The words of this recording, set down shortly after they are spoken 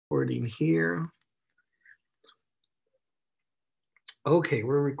recording here. Okay,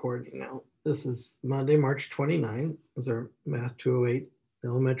 we're recording now. This is Monday, March 29. This is our Math 208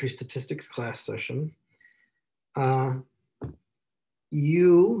 Elementary Statistics class session.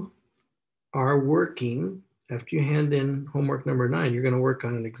 You are working, after you hand in homework number 9, you're going to work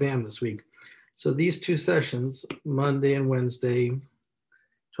on an exam this week. So these two sessions, Monday and Wednesday,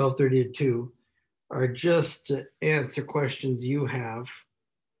 12:30 to 2, are just to answer questions you have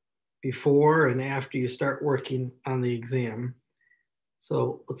before and after you start working on the exam.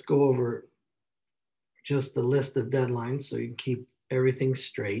 So let's go over just the list of deadlines so you can keep everything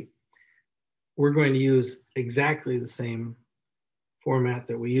straight. We're going to use exactly the same format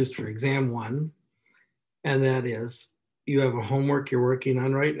that we used for exam 1, and that is you have a homework you're working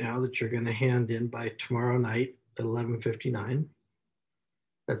on right now that you're going to hand in by tomorrow night at 11:59.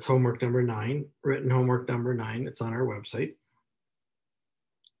 That's homework number 9, written homework number 9. It's on our website.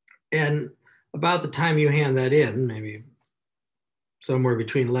 And about the time you hand that in, maybe somewhere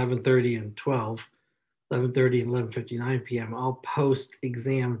between 11:30 and 12, 11:30 and 11:59 p.m., I'll post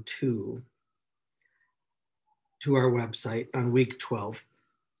exam 2 to our website on week 12.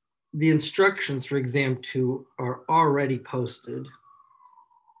 The instructions for exam 2 are already posted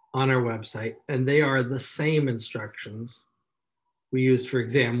on our website, and they are the same instructions we used for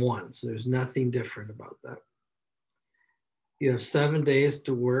exam 1. So there's nothing different about that. You have 7 days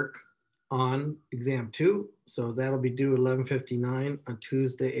to work on exam 2. So that'll be due 11:59 on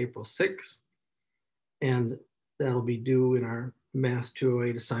Tuesday, April 6th. And that'll be due in our Math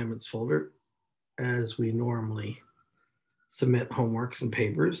 208 assignments folder as we normally submit homeworks and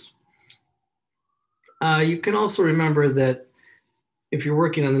papers. You can also remember that if you're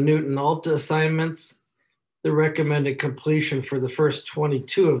working on the Newton Alta assignments, the recommended completion for the first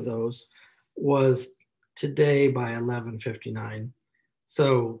 22 of those was today by 11:59.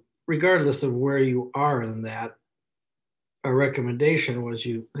 So regardless of where you are in that, our recommendation was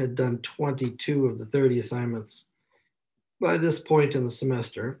you had done 22 of the 30 assignments by this point in the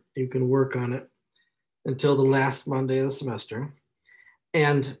semester. You can work on it until the last Monday of the semester.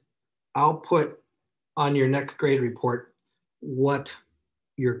 And I'll put on your next grade report what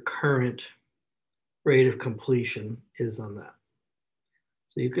your current rate of completion is on that.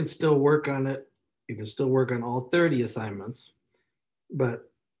 So you can still work on it. You can still work on all 30 assignments, but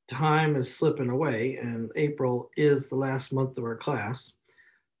time is slipping away and April is the last month of our class.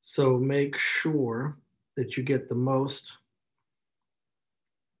 So make sure that you get the most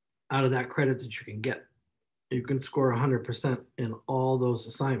out of that credit that you can get. You can score 100% in all those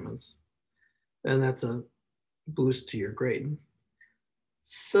assignments, and that's a boost to your grade.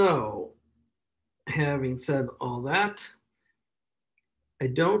 So having said all that, I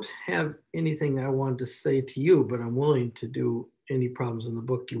don't have anything I wanted to say to you, but I'm willing to do any problems in the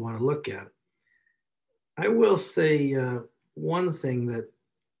book you want to look at. I will say one thing that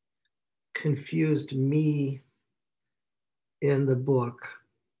confused me in the book.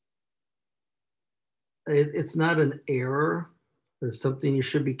 It's not an error. It's something you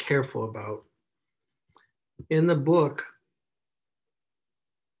should be careful about. In the book,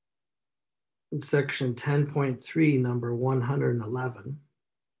 in section 10.3, number 111,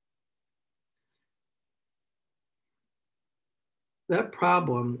 that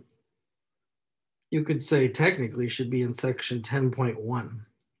problem, you could say technically should be in section 10.1.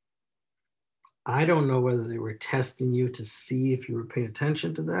 I don't know whether they were testing you to see if you were paying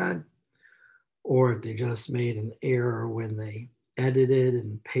attention to that, or if they just made an error when they edited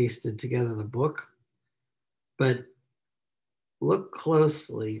and pasted together the book. But look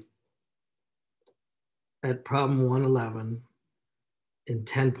closely at problem 111 in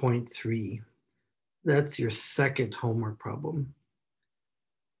 10.3. That's your second homework problem.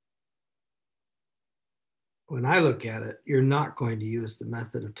 When I look at it, you're not going to use the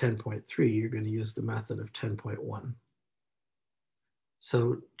method of 10.3. You're going to use the method of 10.1.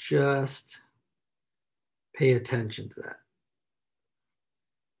 So just pay attention to that.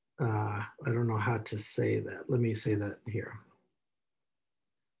 I don't know how to say that. Let me say that here.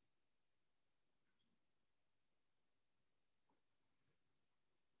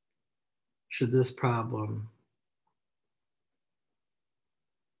 Should this problem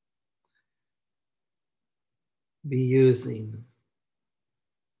be using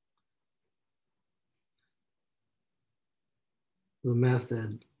the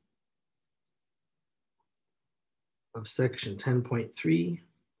method of section 10.3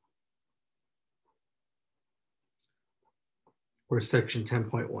 or section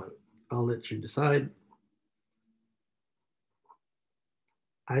 10.1? I'll let you decide.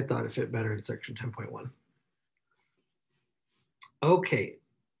 I thought it fit better in section 10.1. Okay,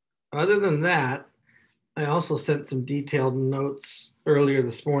 Other than that, I also sent some detailed notes earlier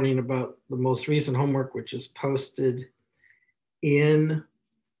this morning about the most recent homework, which is posted in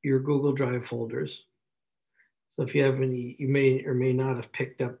your Google Drive folders. So if you have any, you may or may not have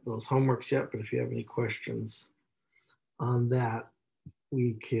picked up those homeworks yet, but if you have any questions on that,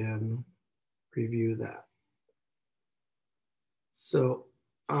 we can review that. So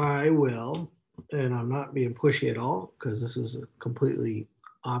I will, and I'm not being pushy at all because this is a completely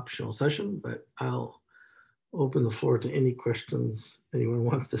optional session, but I'll open the floor to any questions anyone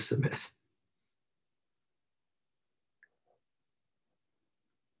wants to submit.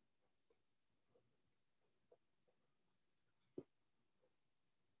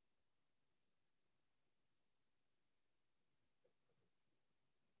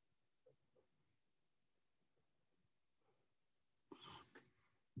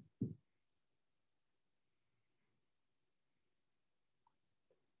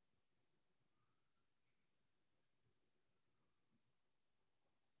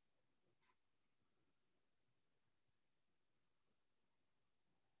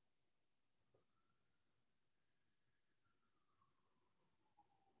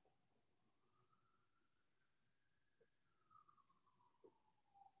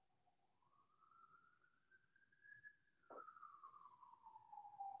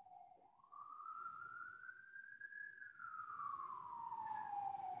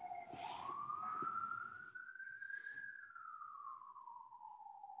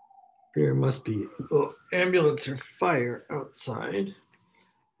 There must be ambulance or fire outside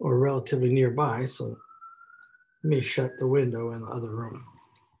or relatively nearby, so let me shut the window in the other room.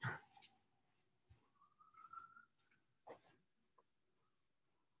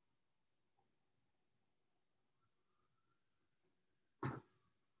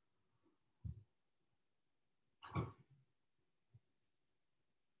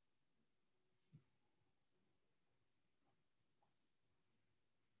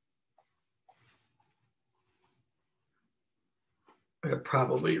 It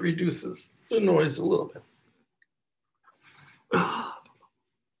probably reduces the noise a little bit.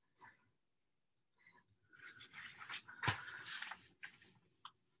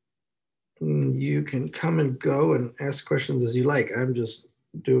 You can come and go and ask questions as you like. I'm just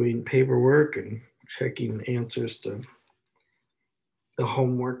doing paperwork and checking answers to the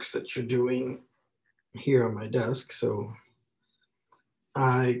homeworks that you're doing here on my desk. So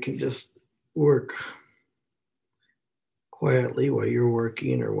I can just work quietly while you're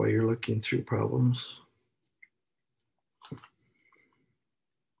working or while you're looking through problems.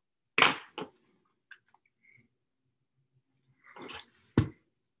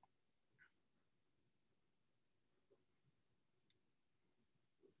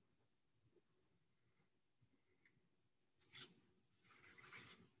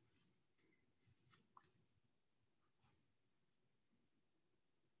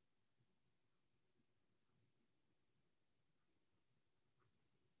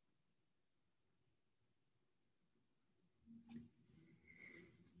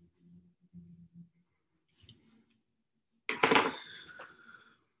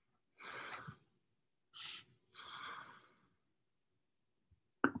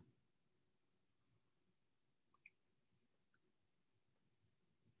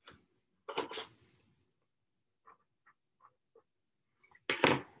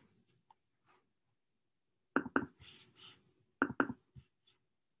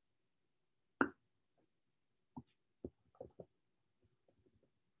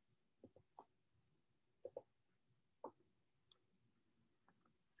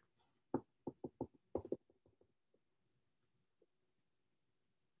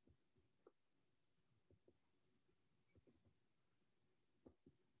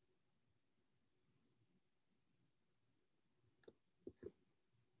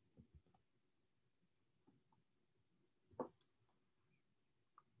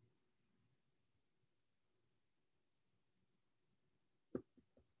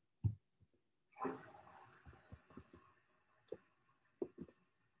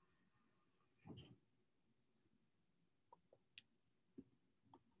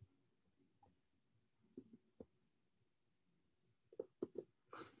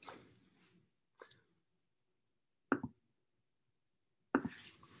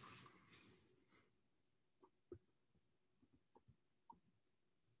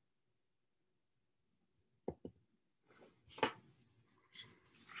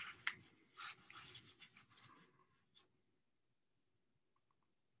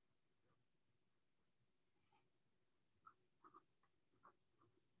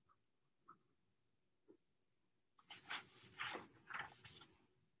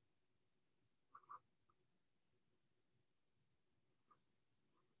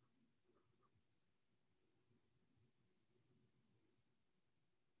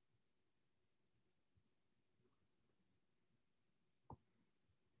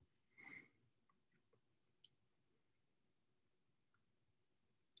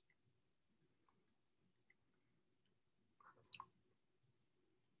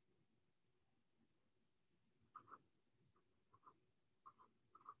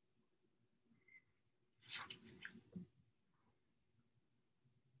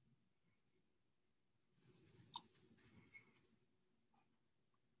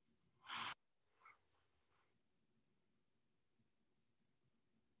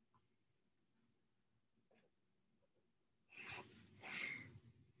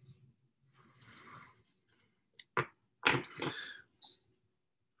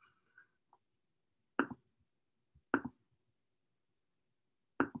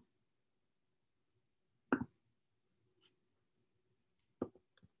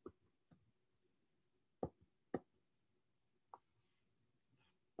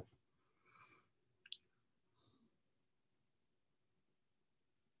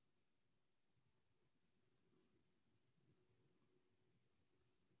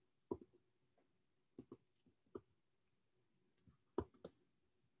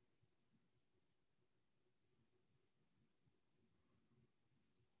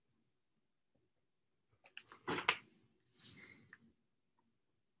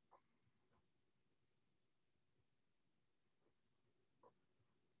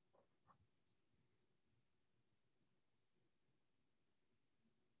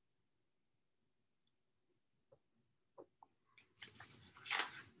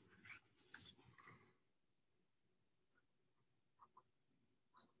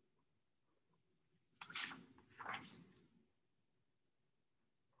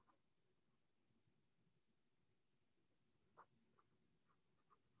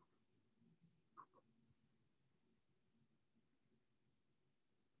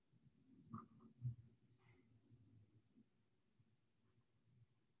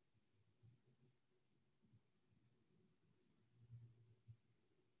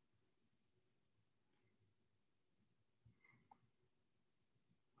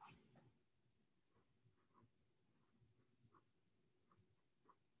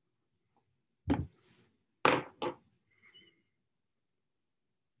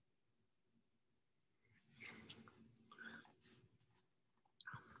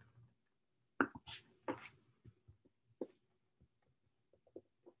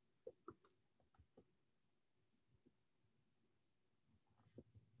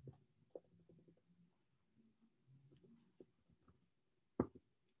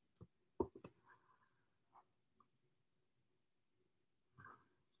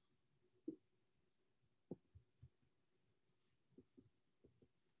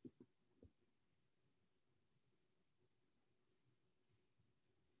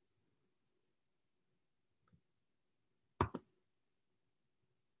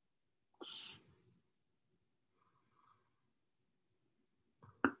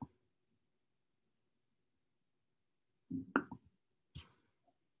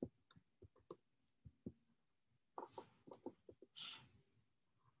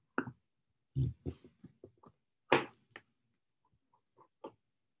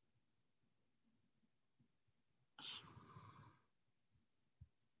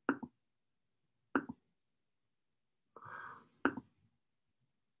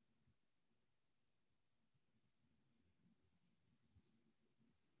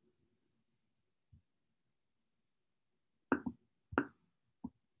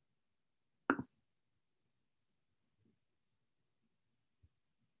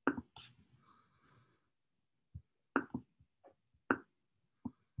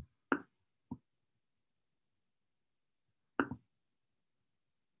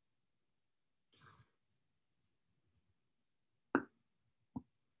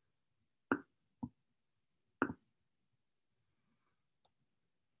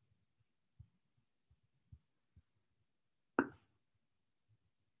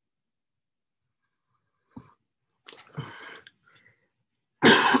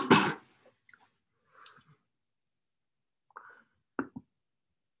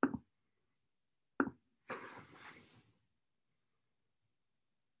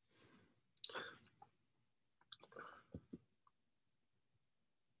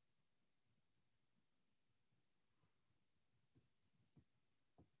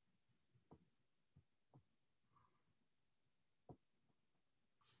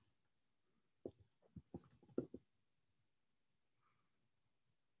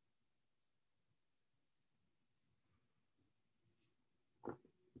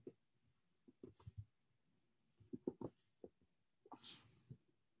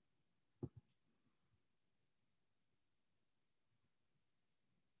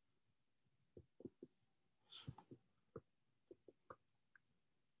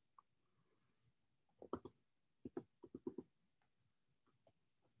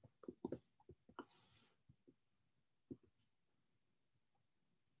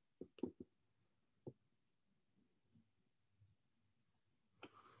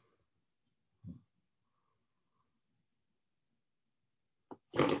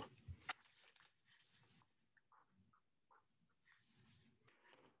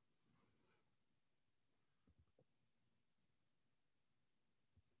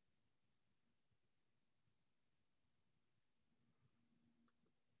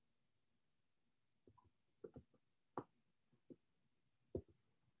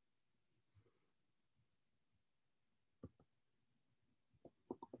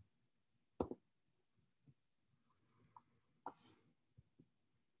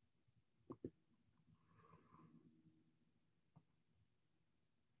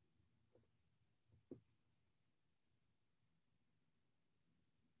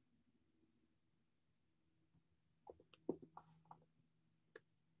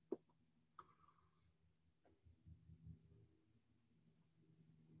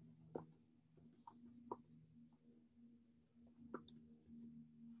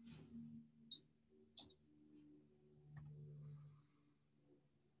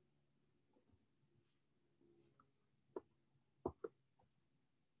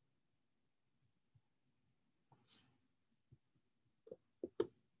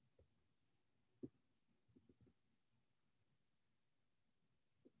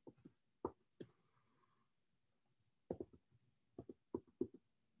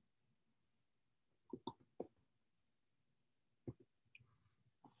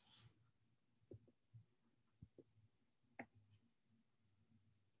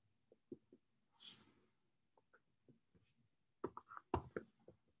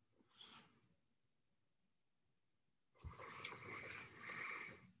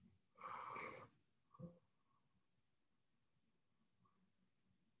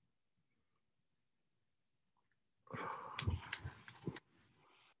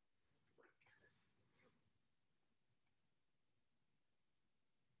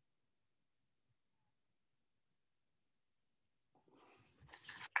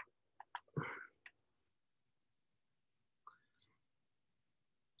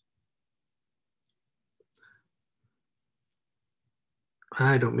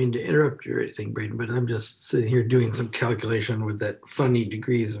 I don't mean to interrupt you or anything, Braden, but I'm just sitting here doing some calculation with that funny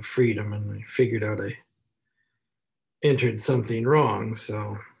degrees of freedom, and I figured out I entered something wrong.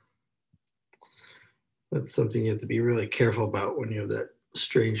 So that's something you have to be really careful about when you have that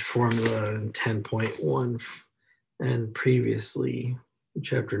strange formula in 10.1 and previously in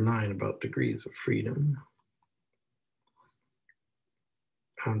chapter 9 about degrees of freedom.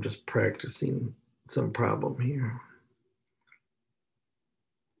 I'm just practicing some problem here.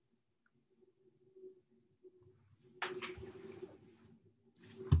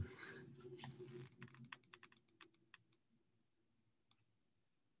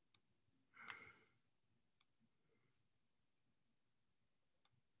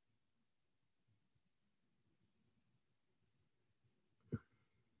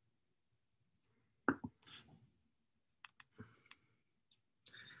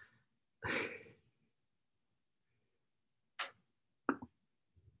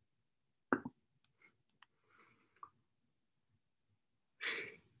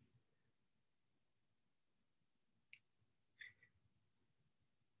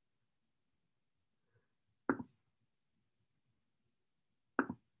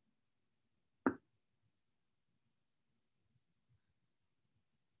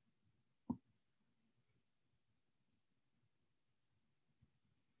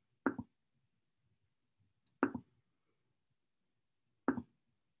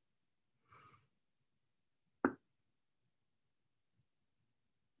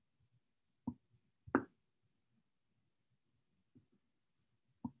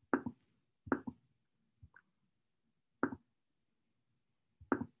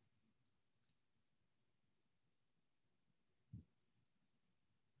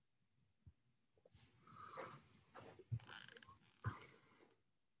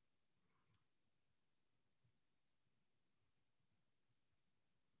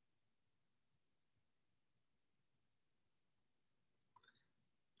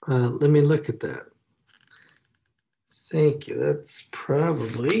 Let me look at that. Thank you. That's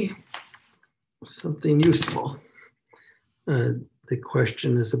probably something useful. The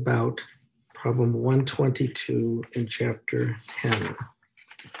question is about problem 122 in chapter 10.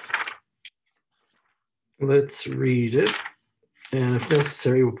 Let's read it. And if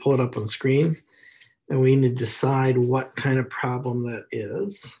necessary, we'll pull it up on the screen. And we need to decide what kind of problem that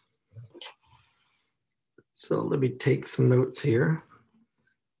is. So let me take some notes here.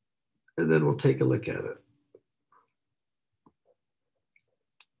 And then we'll take a look at it.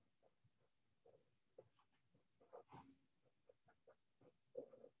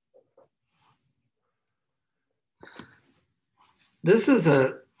 This is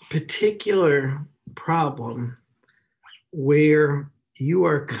a particular problem where you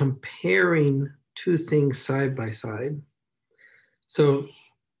are comparing two things side by side. So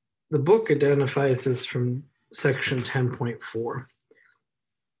the book identifies this from section 10.4.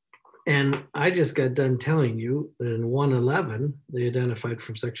 And I just got done telling you that in 111, they identified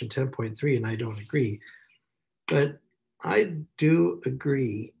from section 10.3, and I don't agree. But I do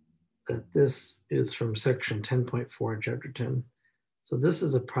agree that this is from section 10.4 in chapter 10. So this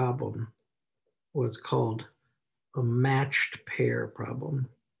is a problem, what's called a matched pair problem,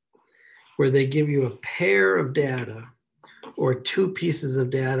 where they give you a pair of data or two pieces of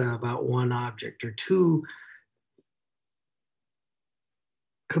data about one object or two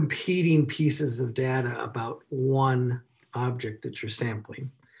competing pieces of data about one object that you're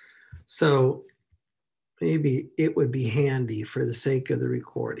sampling. So maybe it would be handy for the sake of the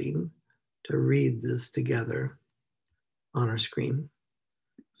recording to read this together on our screen.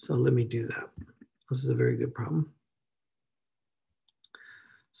 So let me do that. This is a very good problem.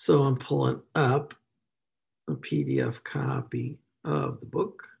 So I'm pulling up a PDF copy of the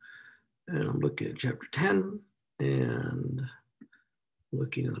book, and I'm looking at chapter 10 and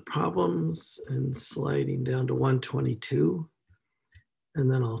looking at the problems and sliding down to 122.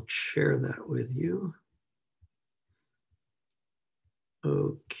 And then I'll share that with you.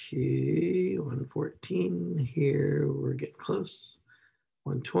 Okay, 114 here, we're getting close.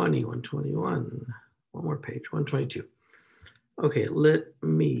 120, 121, one more page, 122. Okay, let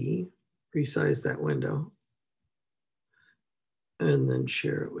me resize that window and then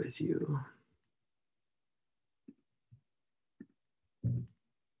share it with you.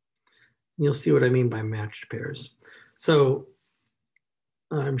 You'll see what I mean by matched pairs. So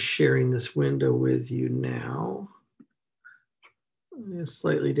I'm sharing this window with you now. A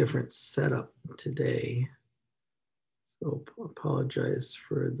slightly different setup today. So apologize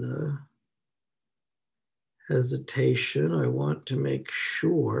for the hesitation. I want to make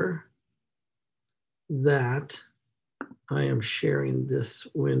sure that I am sharing this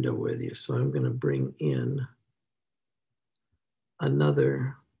window with you. So I'm going to bring in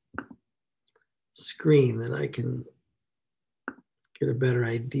another screen that I can get a better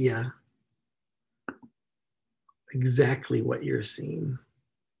idea exactly what you're seeing.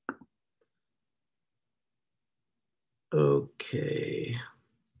 Okay.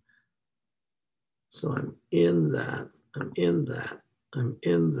 So I'm in that, I'm in that, I'm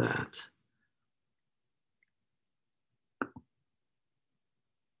in that.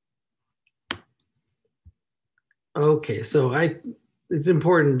 Okay, so it's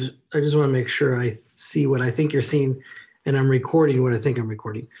important. I just want to make sure I see what I think you're seeing and I'm recording what I think I'm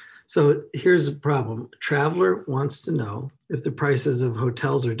recording. So here's the problem. A traveler wants to know if the prices of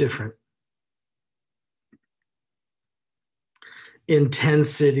hotels are different in 10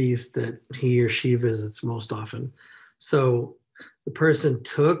 cities that he or she visits most often. So the person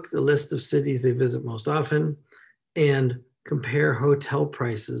took the list of cities they visit most often and compare hotel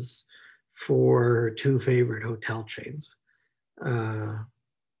prices for two favorite hotel chains,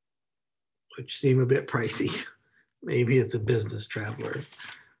 which seem a bit pricey. Maybe it's a business traveler,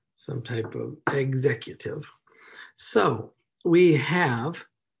 some type of executive. So we have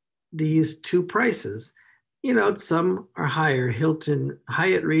these two prices. You know, some are higher, Hilton,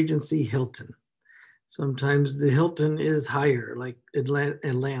 Hyatt Regency Hilton. Sometimes the Hilton is higher, like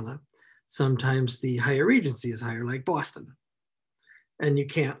Atlanta. Sometimes the Hyatt Regency is higher, like Boston. And you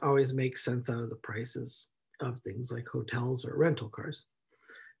can't always make sense out of the prices of things like hotels or rental cars.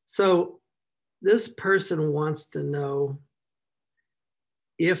 So this person wants to know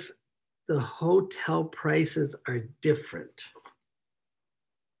if the hotel prices are different.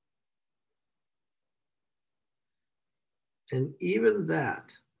 And even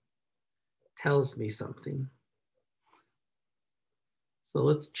that tells me something. So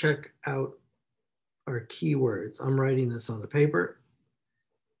let's check out our keywords. I'm writing this on the paper,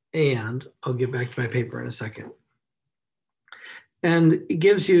 and I'll get back to my paper in a second. And it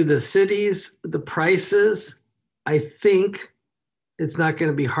gives you the cities, the prices. I think it's not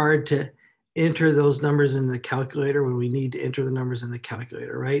going to be hard to enter those numbers in the calculator when we need to enter the numbers in the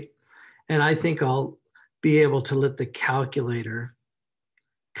calculator, right? And I think I'll be able to let the calculator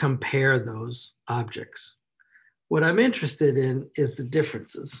compare those objects. What I'm interested in is the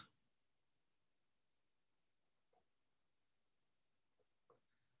differences.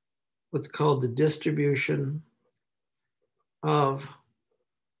 What's called the distribution of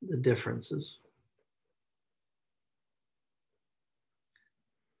the differences.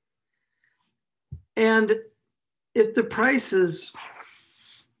 And if the prices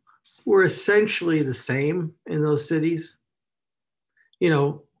were essentially the same in those cities, you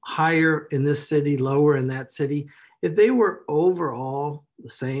know, higher in this city, lower in that city, if they were overall the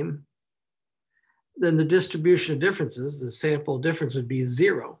same, then the distribution of differences, the sample difference would be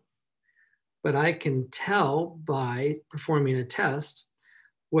 0. But I can tell by performing a test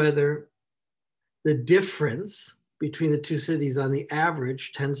whether the difference between the two cities on the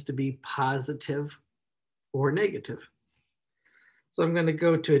average tends to be positive or negative. So I'm going to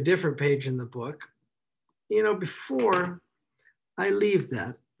go to a different page in the book. You know, before I leave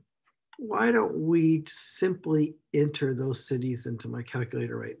that, why don't we simply enter those cities into my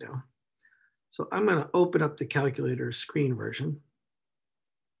calculator right now? So I'm going to open up the calculator screen version.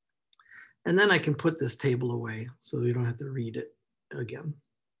 And then I can put this table away so we don't have to read it again.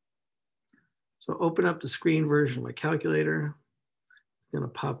 So open up the screen version of my calculator. It's going to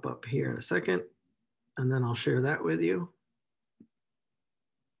pop up here in a second, and then I'll share that with you.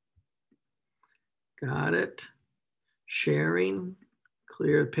 Got it. Sharing,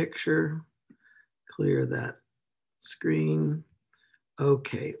 clear the picture, clear that screen.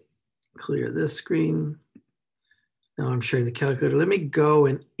 Okay, clear this screen. Now I'm sharing the calculator. Let me go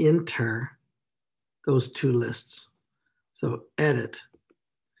and enter those two lists. So edit.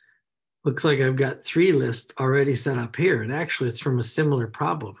 Looks like I've got 3 lists already set up here. And actually it's from a similar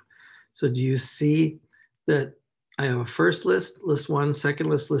problem. So do you see that I have a first list, list 1, second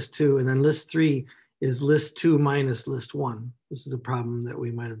list, list 2, and then list 3 is list 2 minus list 1. This is a problem that we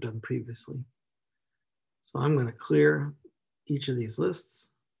might have done previously. So I'm going to clear each of these lists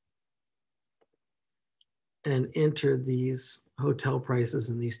and enter these hotel prices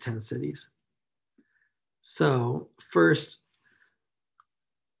in these 10 cities. So first,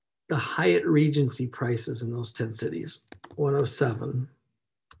 the Hyatt Regency prices in those 10 cities, 107,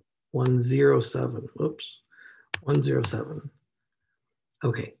 107, whoops, 107.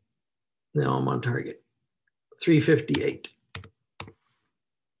 Okay, now I'm on target. 358,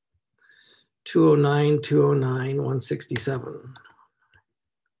 209, 209, 167.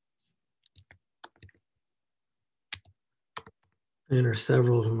 Enter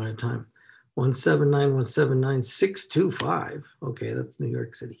several of them at a time. 179, 179, 625. Okay, that's New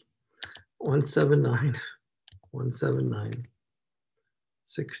York City. 179, 179,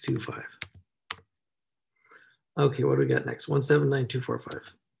 625. Okay, what do we got next? 179, 245.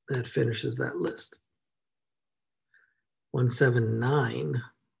 That finishes that list. 179.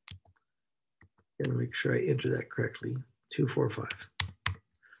 Gonna make sure I enter that correctly. 245.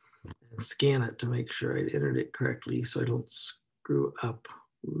 And scan it to make sure I entered it correctly so I don't screw up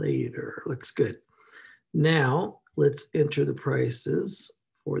later. Looks good. Now let's enter the prices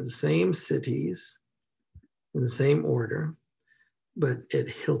for the same cities in the same order, but at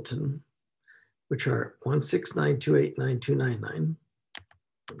Hilton, which are 169, 289, 299,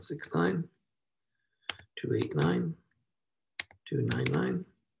 169, 289, 299.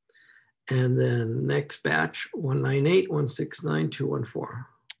 And then next batch, 198, 169, 214,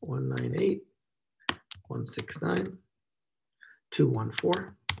 198, 169,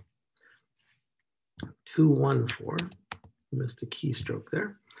 214, 214, missed a keystroke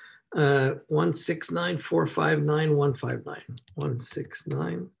there. 169, 459, 159,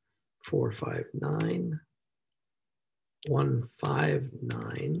 169, 459,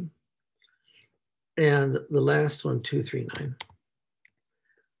 159, and the last one, 239.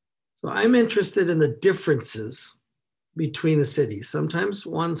 So I'm interested in the differences between the cities. Sometimes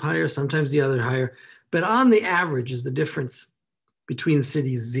one's higher, sometimes the other higher, but on the average is the difference between the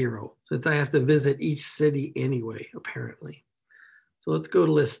cities 0, since I have to visit each city anyway, apparently. So let's go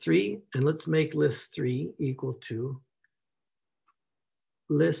to list 3 and let's make list 3 equal to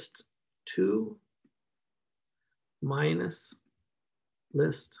list 2 minus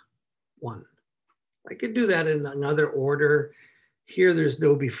list 1. I could do that in another order. Here there's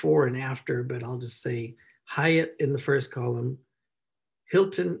no before and after, but I'll just say Hyatt in the first column,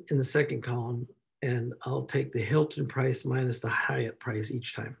 Hilton in the second column, and I'll take the Hilton price minus the Hyatt price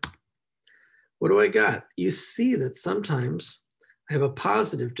each time. What do I got? You see that sometimes I have a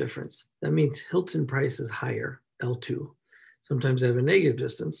positive difference. That means Hilton price is higher, L2. Sometimes I have a negative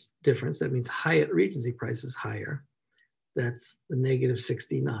difference. That means Hyatt Regency price is higher. That's the negative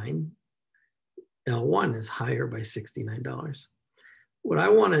 69. L1 is higher by $69. What I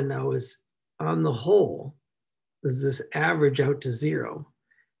want to know is, on the whole, does this average out to 0?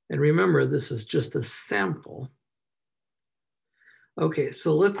 And remember, this is just a sample. Okay,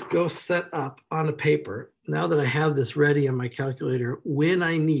 so let's go set up on a paper. Now that I have this ready on my calculator, when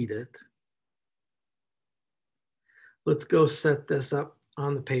I need it, let's go set this up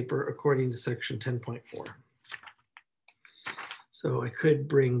on the paper according to section 10.4. So I could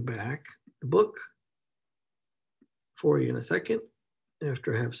bring back the book for you in a second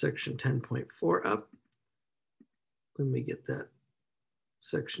after I have section 10.4 up. Let me get that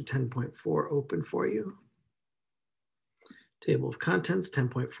section 10.4 open for you. Table of contents,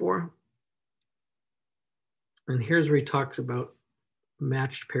 10.4. And here's where he talks about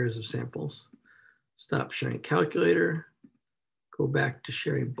matched pairs of samples. Stop sharing calculator, go back to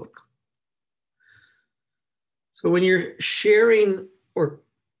sharing book. So when you're sharing or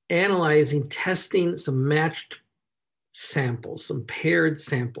analyzing, testing some matched samples, some paired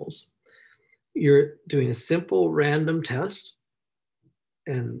samples, you're doing a simple random test.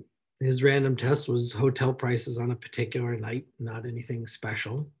 And his random test was hotel prices on a particular night, not anything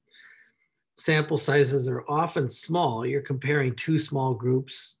special. Sample sizes are often small. You're comparing two small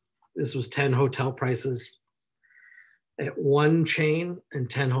groups. This was 10 hotel prices at one chain and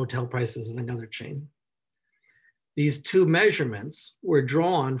 10 hotel prices in another chain. These two measurements were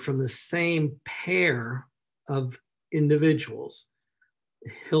drawn from the same pair of individuals,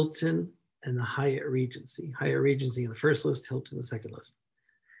 Hilton and the Hyatt Regency. Hyatt Regency in the first list, Hilton in the second list.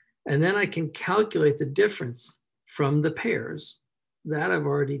 And then I can calculate the difference from the pairs. That I've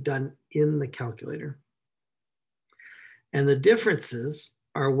already done in the calculator. And the differences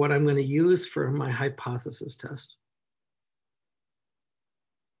are what I'm going to use for my hypothesis test.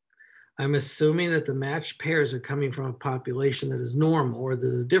 I'm assuming that the matched pairs are coming from a population that is normal, or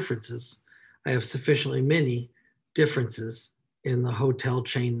the differences. I have sufficiently many differences in the hotel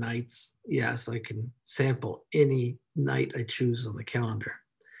chain nights. Yes, I can sample any night I choose on the calendar.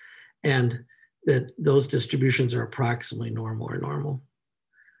 And that those distributions are approximately normal or normal.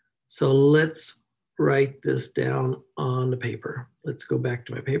 So let's write this down on the paper. Let's go back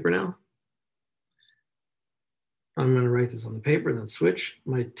to my paper now. I'm going to write this on the paper and then switch.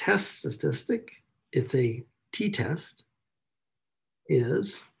 My test statistic, it's a t-test,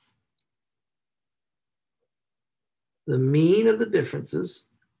 is the mean of the differences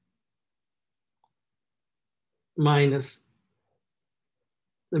minus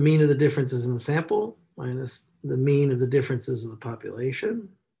the mean of the differences in the sample minus the mean of the differences of the population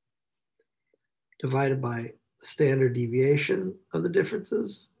divided by the standard deviation of the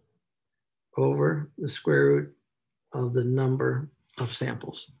differences over the square root of the number of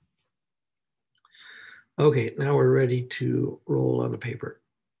samples. Okay, now we're ready to roll on the paper.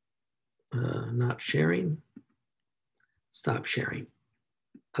 Not sharing, stop sharing.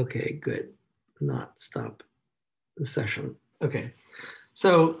 Okay, good, not stop the session. Okay,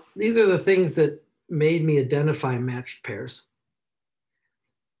 so these are the things that made me identify matched pairs.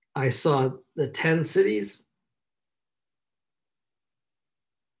 I saw the 10 cities.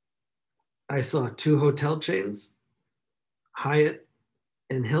 I saw 2 hotel chains, Hyatt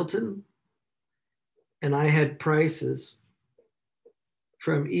and Hilton, and I had prices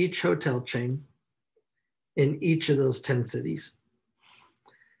from each hotel chain in each of those 10 cities.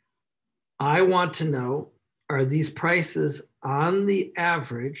 I want to know, are these prices on the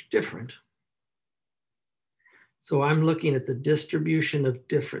average different? So I'm looking at the distribution of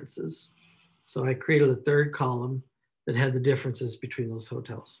differences. So I created a third column that had the differences between those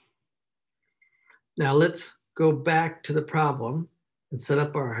hotels. Now let's go back to the problem and set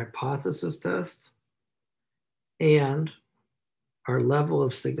up our hypothesis test and our level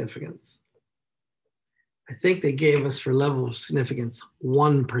of significance. I think they gave us for level of significance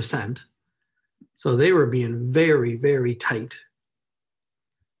 1%. So they were being very, very tight.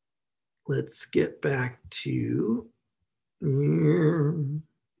 Let's get back to problem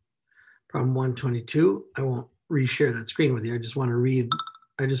 122. I won't reshare that screen with you. I just want to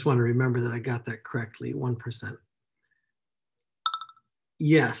remember that I got that correctly, 1%.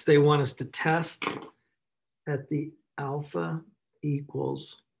 Yes, they want us to test at the alpha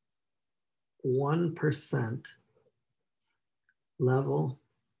equals 1% level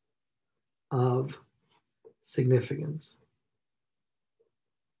of significance.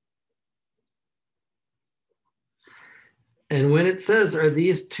 And when it says, are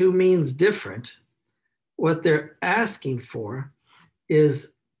these two means different? What they're asking for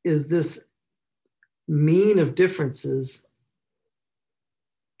is this mean of differences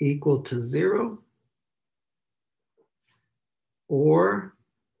equal to 0? Or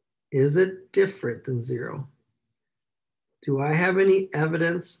is it different than 0? Do I have any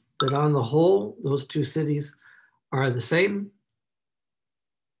evidence that on the whole, those two cities are the same?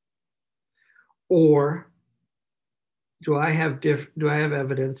 Or do I have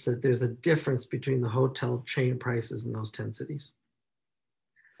evidence that there's a difference between the hotel chain prices in those 10 cities?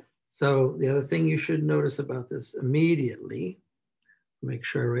 So the other thing you should notice about this immediately, make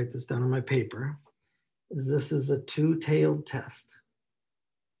sure I write this down on my paper, is this is a two-tailed test.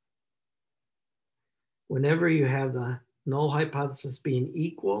 Whenever you have the null hypothesis being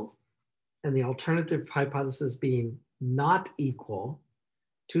equal and the alternative hypothesis being not equal,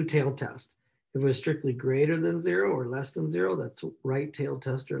 two-tailed test. If it was strictly greater than 0 or less than 0, that's right-tailed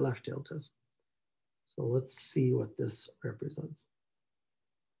test or left-tailed test. So let's see what this represents.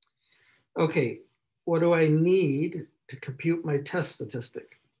 Okay, what do I need to compute my test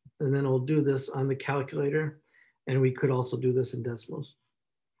statistic? And then I'll do this on the calculator, and we could also do this in decimals.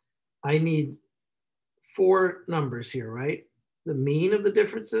 I need 4 numbers here, right? The mean of the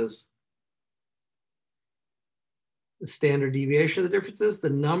differences, the standard deviation of the differences, the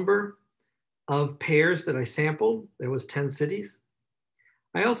number of pairs that I sampled, there was 10 cities.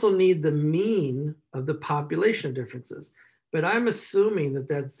 I also need the mean of the population differences, but I'm assuming that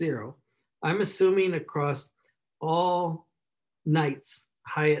that's 0. I'm assuming across all nights,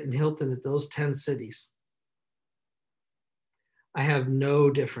 Hyatt and Hilton at those 10 cities, I have no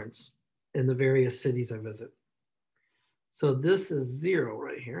difference in the various cities I visit. So this is 0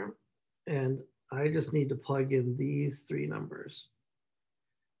 right here. And I just need to plug in these 3 numbers.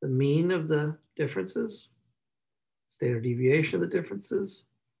 The mean of the differences, standard deviation of the differences,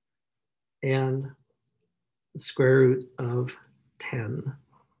 and the square root of 10.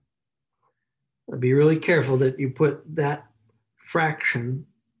 Be really careful that you put that fraction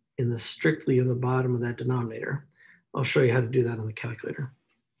strictly in the bottom of that denominator. I'll show you how to do that on the calculator.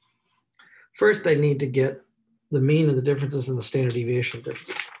 First, I need to get the mean of the differences and the standard deviation of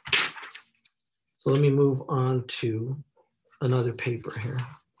differences. So let me move on to another paper here.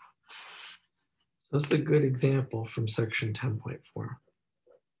 So this is a good example from section 10.4.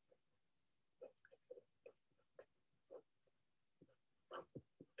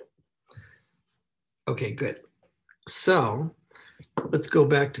 Okay, good. So let's go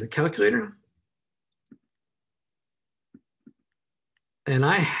back to the calculator. And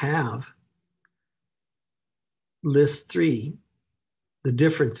I have list 3, the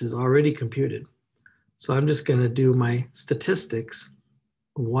differences already computed. So I'm just going to do my statistics,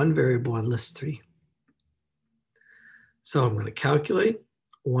 1 variable on list 3. So I'm going to calculate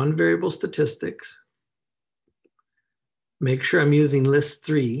 1 variable statistics, make sure I'm using list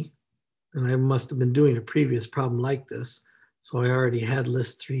 3, and I must have been doing a previous problem like this, so I already had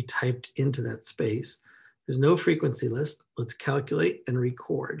list 3 typed into that space. There's no frequency list. Let's calculate and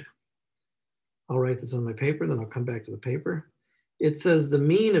record. I'll write this on my paper, then I'll come back to the paper. It says the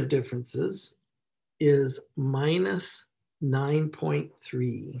mean of differences is minus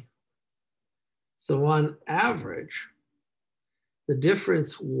 9.3. So on average, the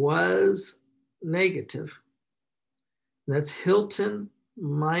difference was negative. That's Hilton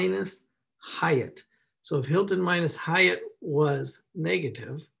minus Hyatt. So if Hilton minus Hyatt was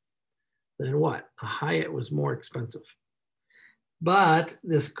negative, then what? A Hyatt was more expensive. But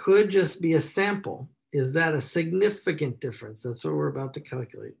this could just be a sample. Is that a significant difference? That's what we're about to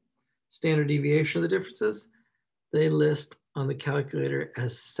calculate. Standard deviation of the differences, they list on the calculator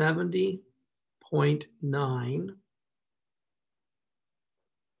as 70.9.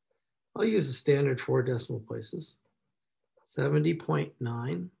 I'll use the standard 4 decimal places.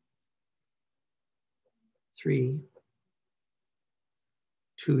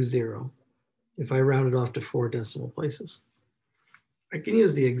 70.9320. If I round it off to 4 decimal places. I can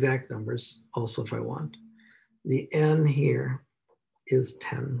use the exact numbers also if I want. The n here is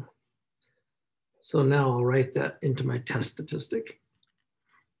 10. So now I'll write that into my test statistic.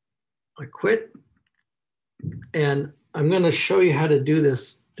 I quit. And I'm going to show you how to do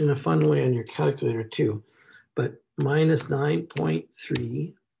this in a fun way on your calculator too. But minus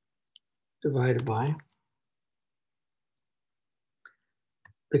 9.3 divided by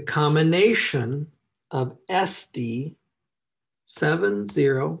the combination of SD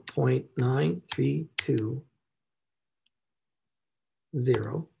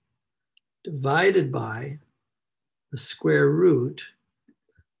 70.9320 divided by the square root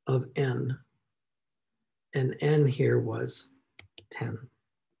of n. And n here was 10.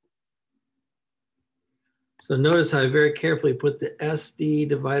 So notice how I very carefully put the SD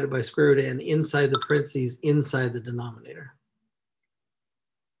divided by square root n inside the parentheses inside the denominator.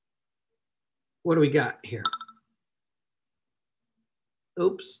 What do we got here?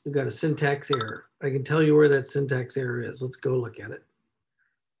 Oops, we got a syntax error. I can tell you where that syntax error is. Let's go look at it.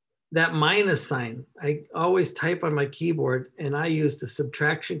 That minus sign, I always type on my keyboard and I use the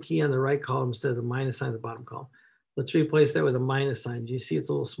subtraction key on the right column instead of the minus sign on the bottom column. Let's replace that with a minus sign. Do you see it's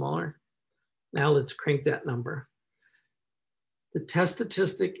a little smaller? Now let's crank that number. The test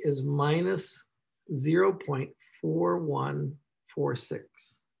statistic is minus 0.4146.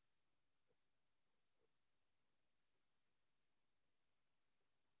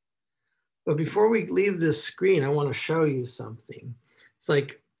 But before we leave this screen, I want to show you something. It's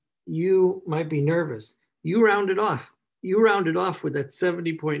like you might be nervous. You rounded off. You rounded off with that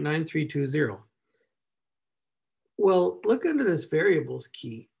 70.9320. Well, look under this variables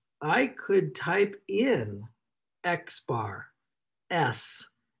key. I could type in X bar, S,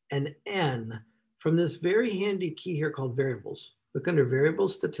 and N from this very handy key here called variables. Look under variable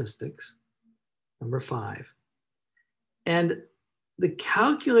statistics, number 5. And the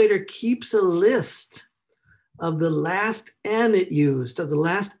calculator keeps a list of the last N it used, of the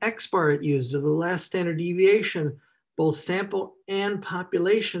last X bar it used, of the last standard deviation, both sample and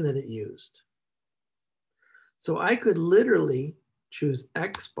population that it used. So I could literally choose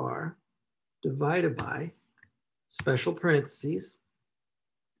X bar divided by special parentheses,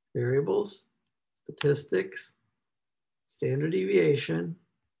 variables, statistics, standard deviation,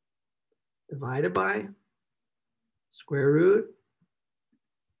 divided by square root,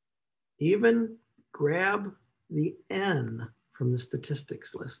 even grab the N from the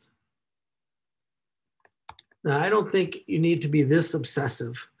statistics list. Now, I don't think you need to be this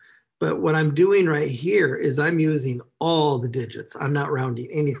obsessive, but what I'm doing right here is I'm using all the digits. I'm not rounding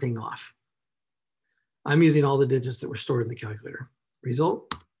anything off. I'm using all the digits that were stored in the calculator.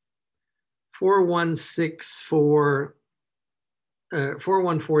 Result,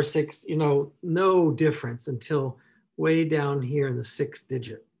 4146, no difference until way down here in the 6th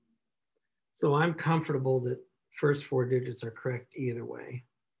digit. So I'm comfortable that first 4 digits are correct either way.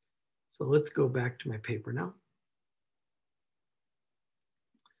 So let's go back to my paper now.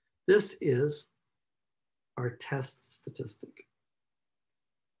 This is our test statistic.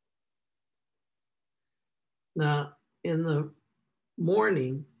 Now, in the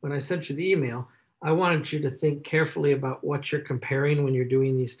morning, when I sent you the email, I wanted you to think carefully about what you're comparing when you're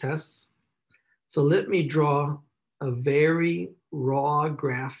doing these tests. So let me draw a very raw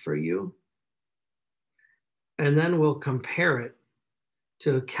graph for you. And then we'll compare it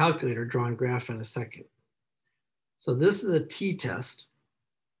to a calculator drawing graph in a second. So this is a t-test.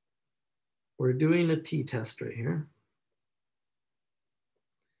 We're doing a t-test right here.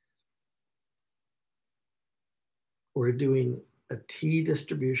 We're doing a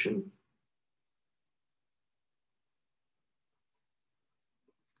t-distribution.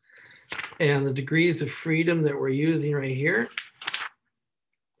 And the degrees of freedom that we're using right here,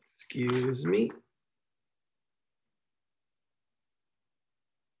 excuse me.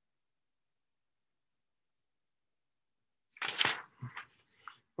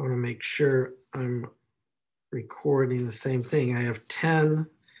 I want to make sure I'm recording the same thing. I have 10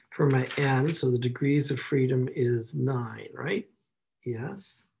 for my n, so the degrees of freedom is 9, right?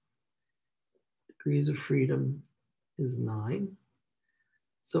 Yes. Degrees of freedom is 9.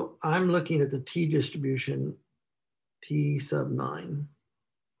 So I'm looking at the t-distribution, t sub 9.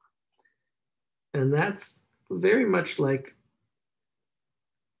 And that's very much like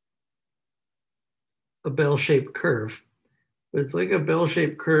a bell-shaped curve. But it's like a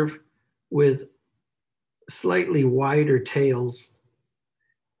bell-shaped curve with slightly wider tails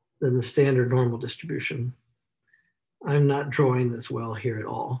than the standard normal distribution. I'm not drawing this well here at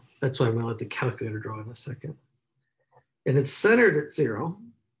all. That's why I'm going to let the calculator draw in a second. And it's centered at 0.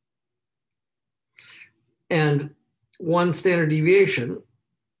 And 1 standard deviation,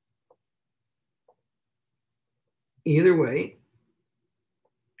 either way,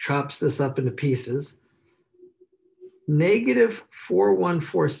 chops this up into pieces. Negative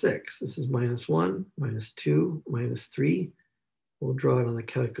 4146. This is -1, -2, -3. We'll draw it on the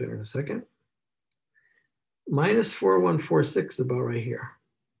calculator in a second. -4146 is about right here.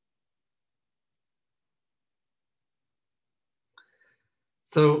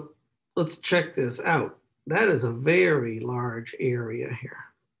 So let's check this out. That is a very large area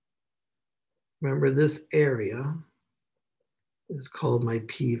here. Remember, this area is called my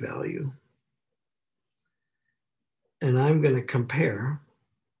p-value. And I'm going to compare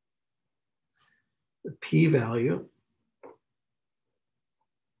the p-value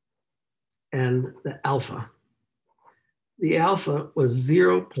and the alpha. The alpha was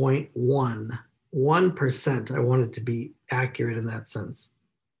 0.1, 1%. I wanted to be accurate in that sense.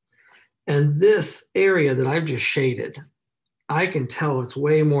 And this area that I've just shaded, I can tell it's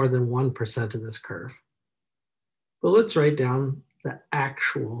way more than 1% of this curve. But let's write down the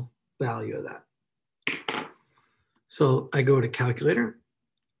actual value of that. So I go to calculator.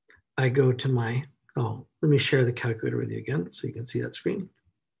 I go to my, let me share the calculator with you again so you can see that screen.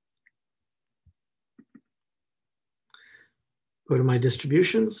 Go to my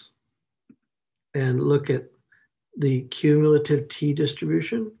distributions and look at the cumulative t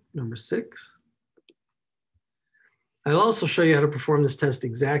distribution, number 6. I'll also show you how to perform this test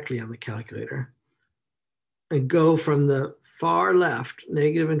exactly on the calculator and go from the far left,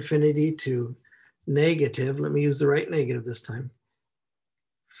 negative infinity to negative, let me use the right negative this time,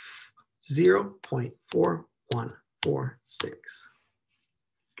 0.4146.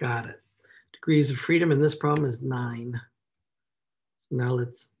 Got it. Degrees of freedom in this problem is 9. So now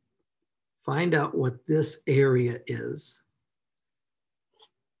let's find out what this area is.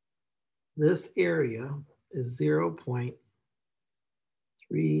 This area is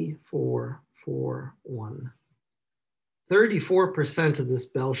 0.3441. 34% of this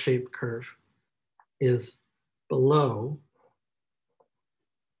bell-shaped curve is below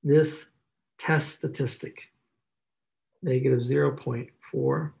this test statistic, negative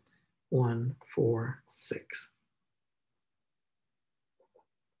 0.4146.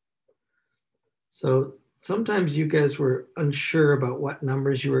 So sometimes you guys were unsure about what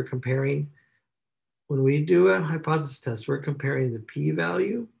numbers you were comparing. When we do a hypothesis test, we're comparing the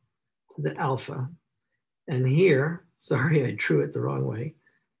p-value to the alpha. And here, sorry, I drew it the wrong way.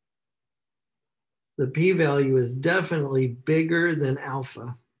 The p-value is definitely bigger than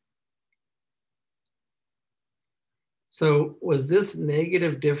alpha. So was this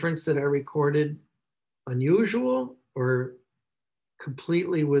negative difference that I recorded unusual or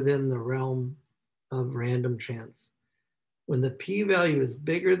completely within the realm of random chance? When the p-value is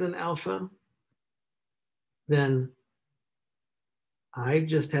bigger than alpha, then I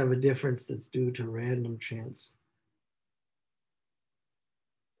just have a difference that's due to random chance.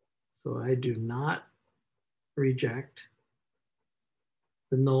 So I do not reject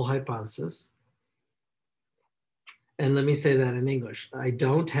the null hypothesis. And let me say that in English. I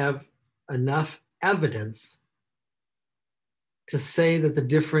don't have enough evidence to say that the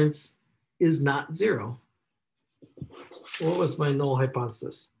difference is not 0. What was my null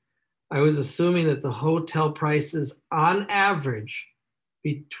hypothesis? I was assuming that the hotel prices on average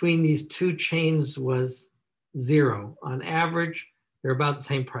between these two chains was 0. On average, they're about the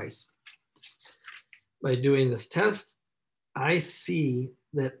same price. By doing this test, I see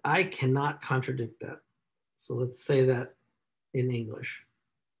that I cannot contradict that. So let's say that in English.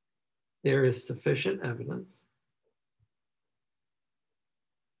 There is sufficient evidence.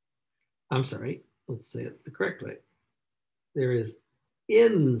 I'm sorry, let's say it the correct way. There is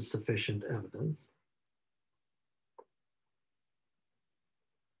insufficient evidence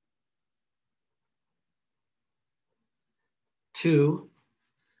to,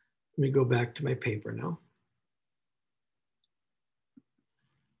 let me go back to my paper now.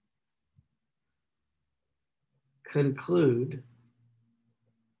 Conclude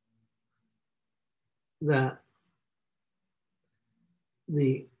that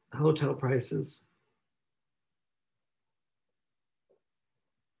the hotel prices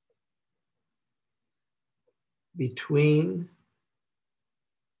between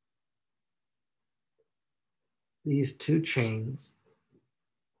these two chains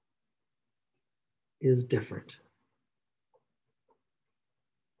is different.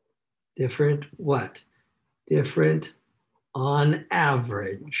 Different what? Different on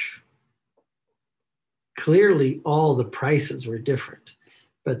average. Clearly, all the prices were different,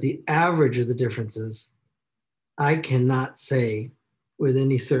 but the average of the differences, I cannot say with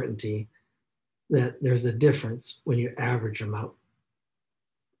any certainty that there's a difference when you average them out.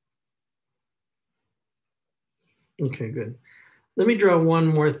 Okay, good. Let me draw one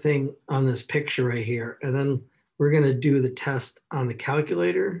more thing on this picture right here, and then we're going to do the test on the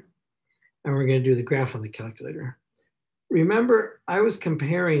calculator, and we're going to do the graph on the calculator. Remember, I was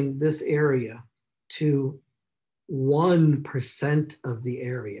comparing this area to 1% of the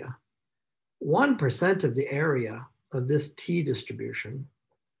area. 1% of the area of this t distribution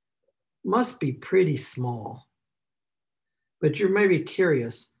must be pretty small. But you may be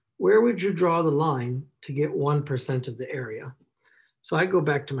curious, where would you draw the line to get 1% of the area? So I go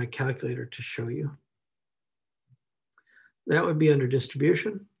back to my calculator to show you. That would be under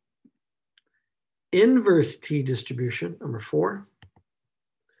distribution. Inverse t distribution, number 4.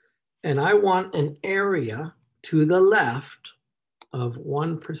 And I want an area to the left of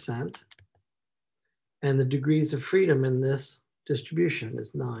 1%. And the degrees of freedom in this distribution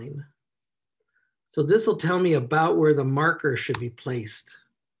is 9. So this will tell me about where the marker should be placed.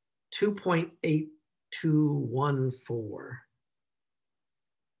 2.8214.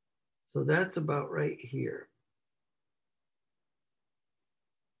 So that's about right here.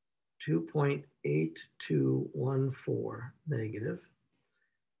 2.8214 negative.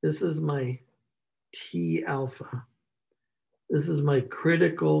 This is my T alpha. This is my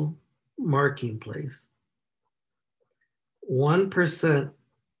critical marking place. 1%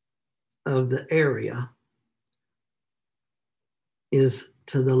 of the area is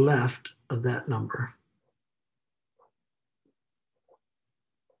to the left of that number.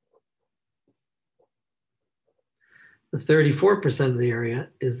 The 34% of the area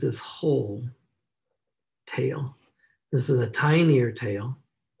is this whole tail. This is a tinier tail.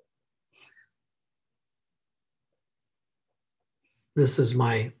 This is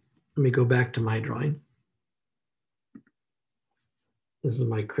my, let me go back to my drawing. This is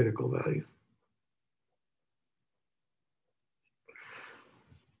my critical value.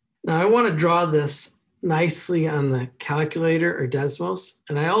 Now I want to draw this nicely on the calculator or Desmos,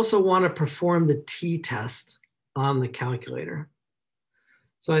 and I also want to perform the t-test on the calculator.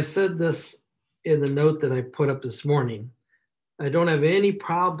 So I said this in the note that I put up this morning. I don't have any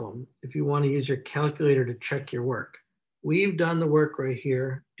problem if you want to use your calculator to check your work. We've done the work right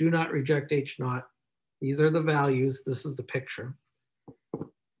here. Do not reject H naught. These are the values. This is the picture.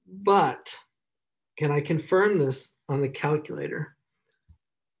 But can I confirm this on the calculator?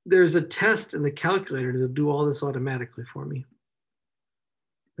 There's a test in the calculator that'll do all this automatically for me.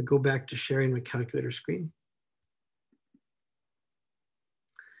 I go back to sharing my calculator screen.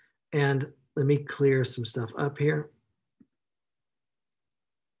 And let me clear some stuff up here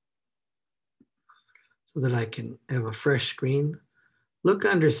so that I can have a fresh screen. Look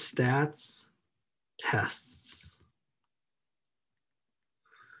under stats, tests.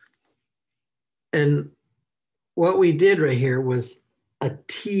 And what we did right here was a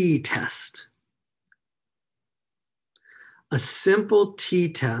t-test. A simple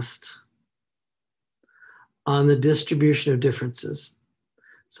t-test on the distribution of differences.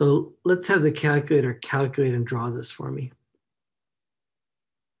 So let's have the calculator calculate and draw this for me.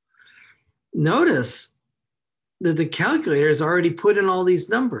 Notice that the calculator has already put in all these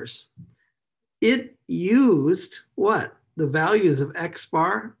numbers. It used what? The values of X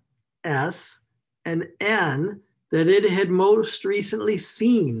bar, S, and N that it had most recently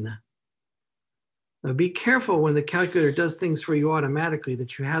seen. Now be careful when the calculator does things for you automatically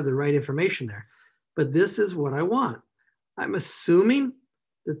that you have the right information there. But this is what I want. I'm assuming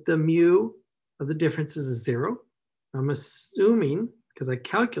that the mu of the differences is 0. I'm assuming, because I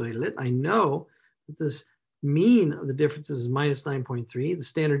calculated it, I know that this mean of the differences is minus 9.3. The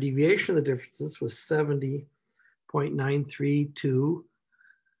standard deviation of the differences was 70.932,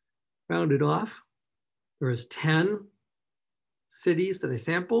 rounded off. There was 10 cities that I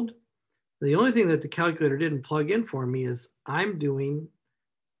sampled. The only thing that the calculator didn't plug in for me is I'm doing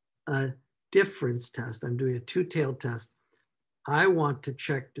a difference test. I'm doing a two-tailed test. I want to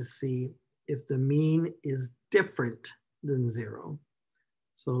check to see if the mean is different than 0.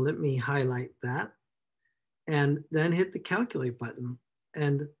 So let me highlight that and then hit the calculate button.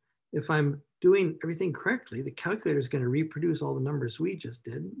 And if I'm doing everything correctly, the calculator is going to reproduce all the numbers we just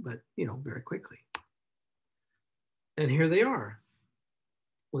did, but very quickly. And here they are.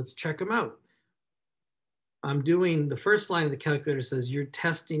 Let's check them out. I'm doing, the first line of the calculator says you're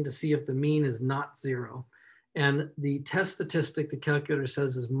testing to see if the mean is not 0. And the test statistic the calculator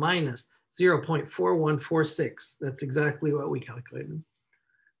says is minus 0.4146. That's exactly what we calculated.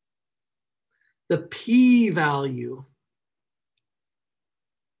 The p-value.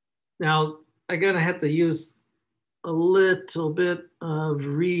 Now, I'm going to have to use a little bit of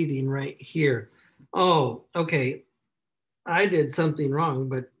reading right here. Oh, okay. I did something wrong,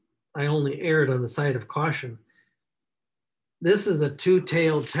 but I only erred on the side of caution. This is a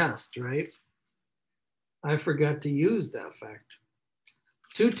two-tailed test, right? I forgot to use that fact.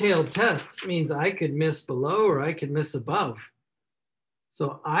 Two-tailed test means I could miss below or I could miss above.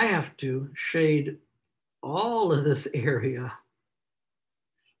 So I have to shade all of this area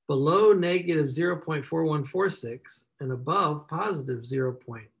below negative 0.4146 and above positive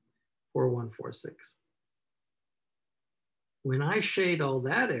 0.4146. When I shade all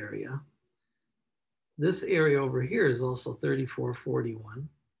that area, this area over here is also 3441.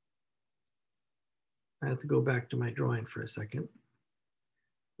 I have to go back to my drawing for a second.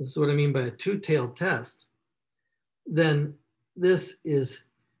 This is what I mean by a two-tailed test. Then this is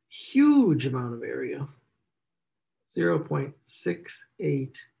huge amount of area,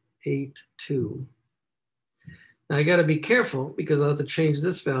 0.6882. Now I got to be careful because I'll have to change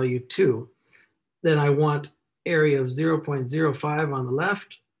this value too. Then I want area of 0.05 on the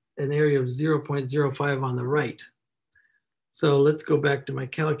left and area of 0.05 on the right. So let's go back to my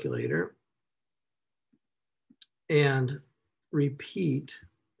calculator and repeat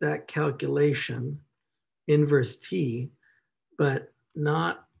that calculation, inverse t, but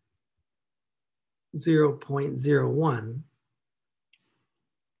not 0.01.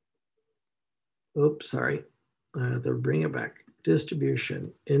 Oops, sorry. I have to bring it back.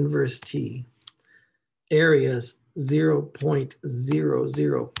 Distribution, inverse t, areas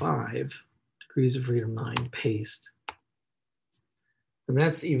 0.005, degrees of freedom 9, paste. And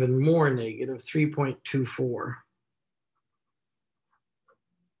that's even more negative, 3.24.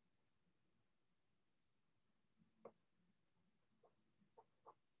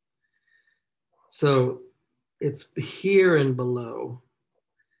 So it's here and below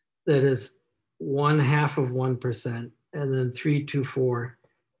that is 1/2 of 1%, and then 324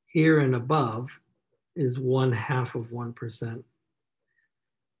 here and above is 1/2 of 1%.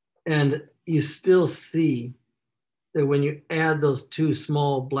 And you still see that when you add those two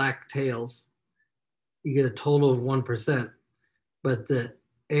small black tails, you get a total of 1%, but the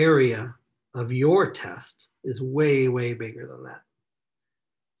area of your test is way, way bigger than that.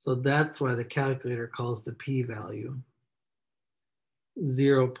 So that's why the calculator calls the p-value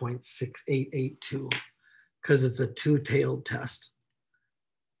 0.6882, because it's a two-tailed test.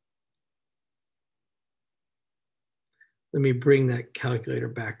 Let me bring that calculator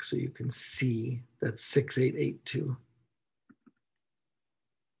back so you can see that 6882.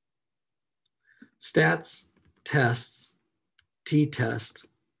 Stats, tests, t-test,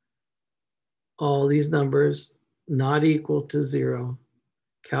 all these numbers not equal to 0,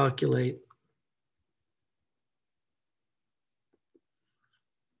 calculate.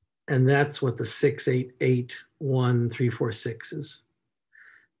 And that's what the 6881346 is.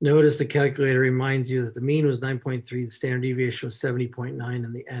 Notice the calculator reminds you that the mean was 9.3, the standard deviation was 70.9,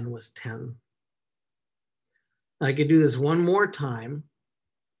 and the n was 10. I could do this one more time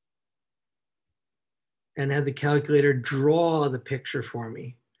and have the calculator draw the picture for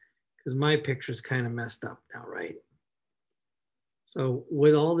me, because my picture is kind of messed up now, right? So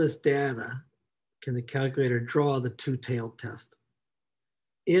with all this data, can the calculator draw the two-tailed test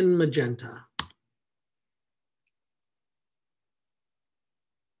in magenta?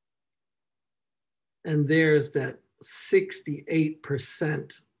 And there's that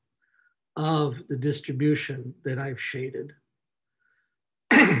 68% of the distribution that I've shaded.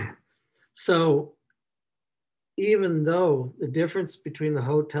 So even though the difference between the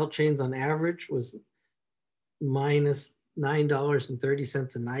hotel chains on average was minus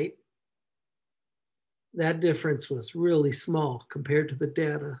 $9.30 a night, that difference was really small compared to the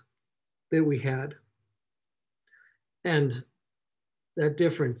data that we had. And that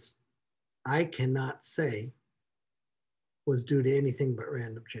difference, I cannot say was due to anything but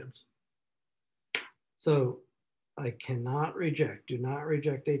random chance. So I cannot reject, do not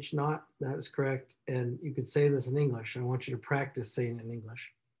reject H naught, that is correct. And you could say this in English. I want you to practice saying it in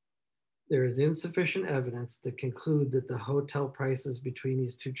English. There is insufficient evidence to conclude that the hotel prices between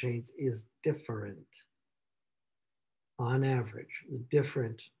these two chains is different. On average, the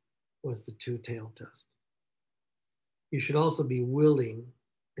different was the two-tailed test. You should also be willing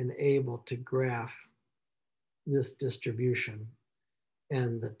and able to graph this distribution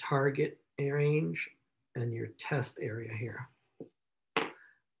and the target range and your test area here.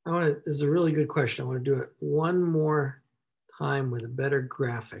 This is a really good question. I want to do it one more time with a better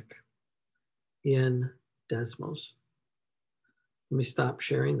graphic in Desmos. Let me stop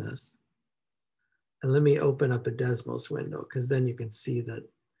sharing this. And let me open up a Desmos window, because then you can see that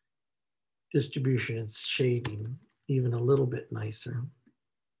distribution and shading even a little bit nicer.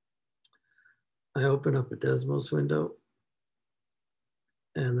 I open up a Desmos window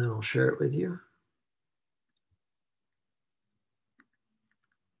and then I'll share it with you.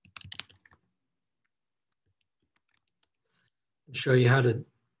 Show you how to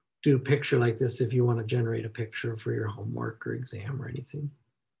do a picture like this if you want to generate a picture for your homework or exam or anything.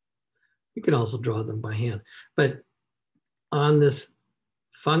 You can also draw them by hand. But on this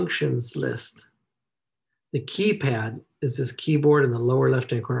functions list, the keypad is this keyboard in the lower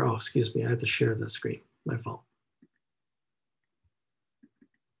left-hand corner. Oh, excuse me, I have to share the screen. My fault.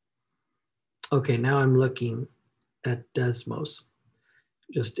 Okay, now I'm looking at Desmos,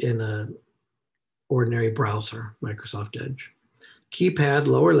 just in an ordinary browser, Microsoft Edge. Keypad,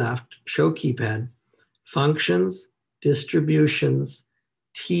 lower left, show keypad, functions, distributions,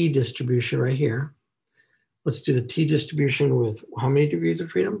 t distribution right here. Let's do the t distribution with how many degrees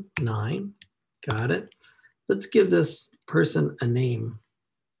of freedom? 9. Got it. Let's give this person a name.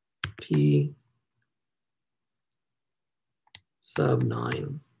 P sub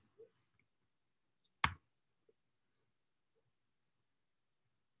 9.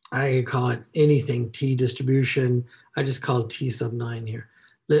 I could call it anything t distribution. I just call it t sub 9 here.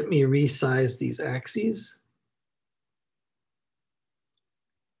 Let me resize these axes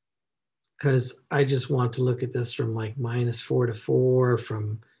because I just want to look at this from like -4 to 4,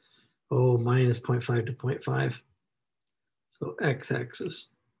 from minus 0.5 to 0.5. So x-axis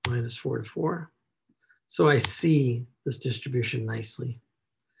 -4 to 4. So I see this distribution nicely.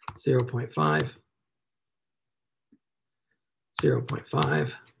 0.5,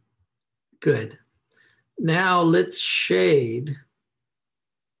 0.5. Good. Now let's shade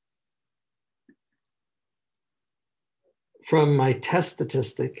from my test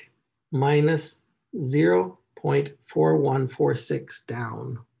statistic minus 0.4146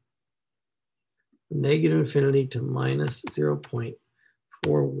 down. Negative infinity to minus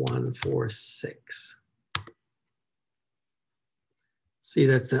 0.4146. See,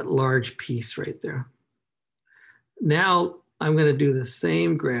 that's that large piece right there. Now I'm going to do the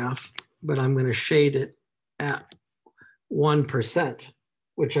same graph, but I'm going to shade it at 1%,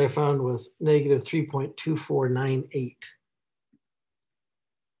 which I found was negative 3.2498.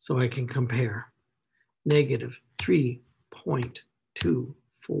 So I can compare negative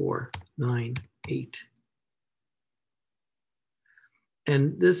 3.2498.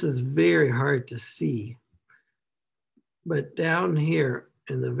 And this is very hard to see. But down here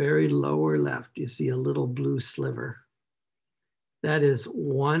in the very lower left, you see a little blue sliver. That is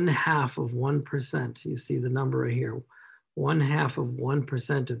 1/2 of 1%. You see the number right here. 1/2 of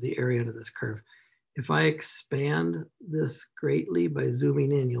 1% of the area under this curve. If I expand this greatly by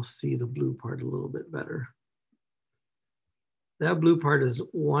zooming in, you'll see the blue part a little bit better. That blue part is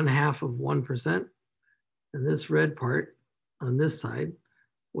 1/2 of 1%. And this red part on this side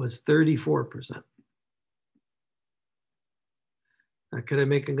was 34%. Now, could I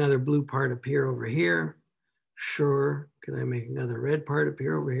make another blue part appear over here? Sure. Could I make another red part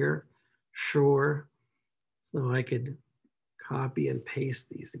appear over here? Sure. So I could copy and paste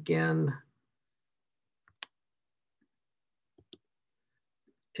these again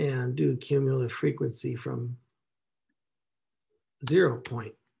and do cumulative frequency from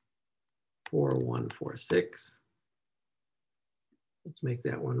 0.4146. Let's make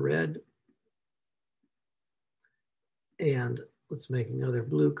that one red. And let's make another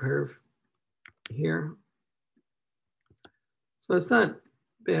blue curve here. So it's not a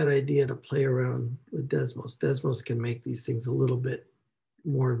bad idea to play around with Desmos. Desmos can make these things a little bit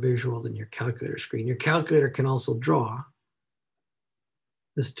more visual than your calculator screen. Your calculator can also draw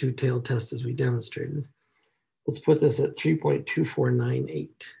this two-tailed test as we demonstrated. Let's put this at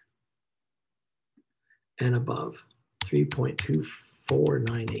 3.2498 and above,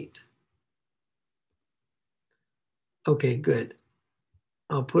 3.2498. Okay, good.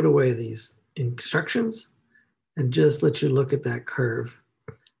 I'll put away these instructions and just let you look at that curve.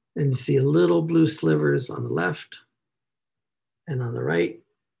 And you see a little blue slivers on the left and on the right.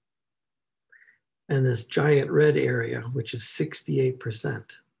 And this giant red area, which is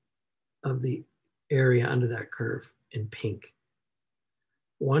 68% of the area under that curve in pink.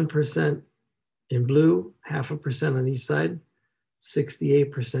 1% in blue, 0.5% on each side,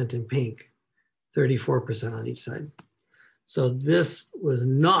 68% in pink, 34% on each side. So this was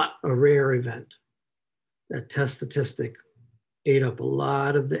not a rare event. That test statistic ate up a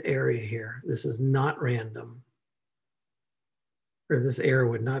lot of the area here. This is not random, or this error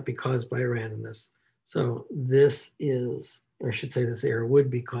would not be caused by randomness. So this is, or I should say this error would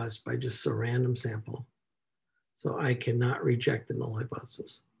be caused by just a random sample. So I cannot reject the null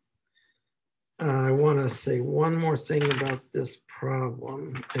hypothesis. I want to say one more thing about this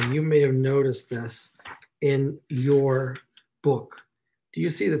problem, and you may have noticed this in your book. Do you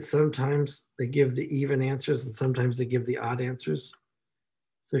see that sometimes they give the even answers and sometimes they give the odd answers?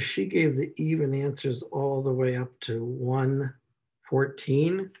 So she gave the even answers all the way up to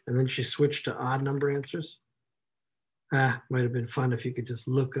 114, and then she switched to odd number answers. Might have been fun if you could just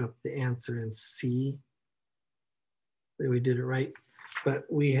look up the answer and see that we did it right. But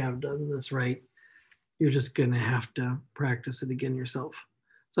we have done this right. You're just gonna have to practice it again yourself.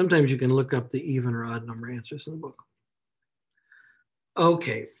 Sometimes you can look up the even or odd number answers in the book.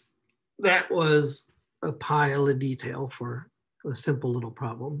 Okay, that was a pile of detail for a simple little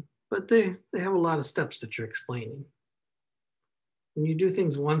problem, but they have a lot of steps that you're explaining. When you do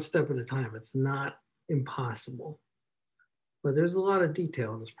things one step at a time, it's not impossible. But there's a lot of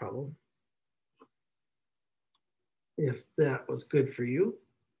detail in this problem. If that was good for you,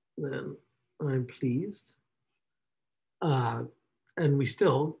 then I'm pleased. And we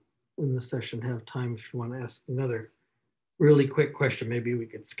still, in the session, have time if you want to ask another really quick question. Maybe we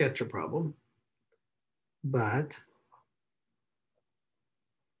could sketch a problem. But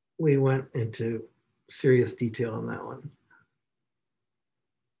we went into serious detail on that one.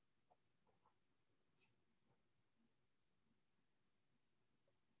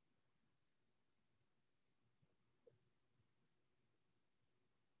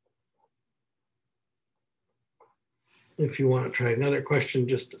 If you want to try another question,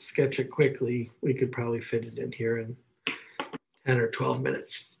 just to sketch it quickly, we could probably fit it in here in 10 or 12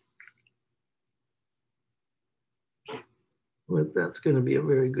 minutes. But that's going to be a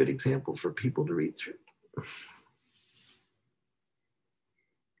very good example for people to read through.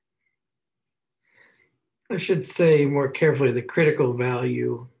 I should say more carefully, the critical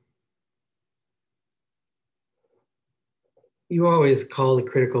value, you always call the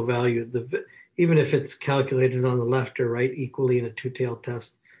critical value, even if it's calculated on the left or right equally in a two-tailed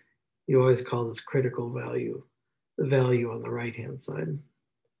test, you always call this critical value, the value on the right-hand side.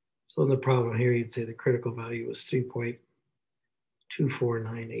 So in the problem here, you'd say the critical value was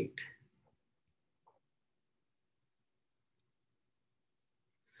 3.2498.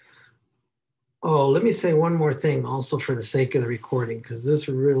 Oh, let me say one more thing also for the sake of the recording, because this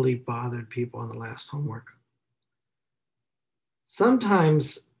really bothered people on the last homework.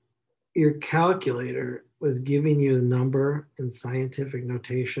 Sometimes your calculator was giving you the number in scientific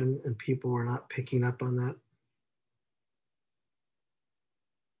notation and people were not picking up on that.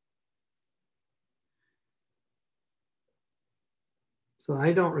 So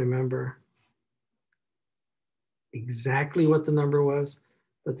I don't remember exactly what the number was,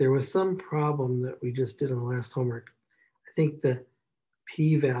 but there was some problem that we just did on the last homework. I think the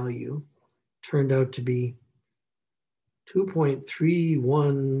p-value turned out to be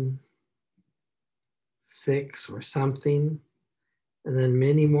 2.316 or something, and then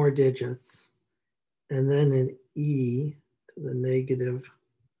many more digits, and then an e to the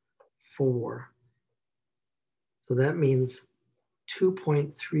 -4. So that means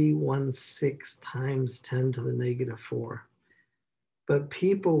 2.316 times 10 to the -4. But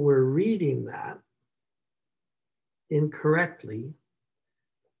people were reading that incorrectly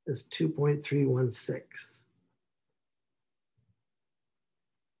as 2.316.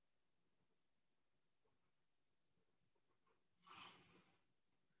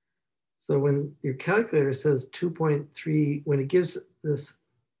 So when your calculator says 2.3, when it gives this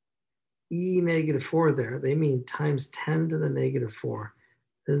e -4 there, they mean times 10 to the -4.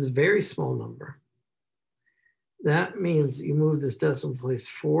 This is a very small number. That means you move this decimal place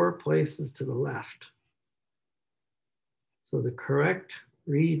 4 places to the left. So the correct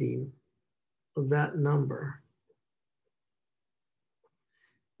reading of that number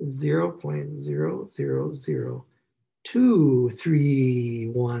is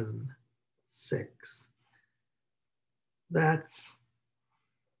 0.0002316. That's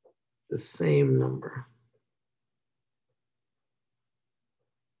the same number.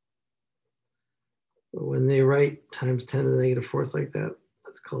 But when they write times 10 to the -4th like that,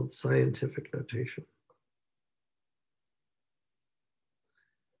 that's called scientific notation.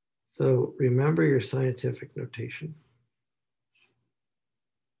 So remember your scientific notation.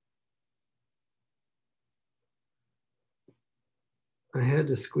 I had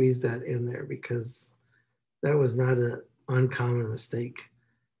to squeeze that in there because that was not an uncommon mistake.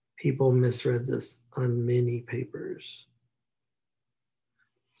 People misread this on many papers.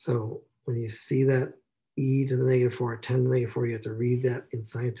 So when you see that e to the -4, 10 to the -4, you have to read that in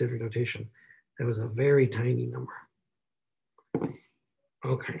scientific notation. That was a very tiny number.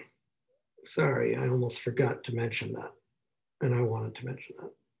 Okay. Sorry, I almost forgot to mention that. And I wanted to mention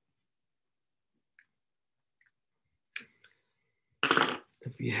that.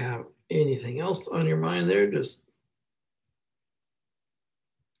 If you have anything else on your mind there, just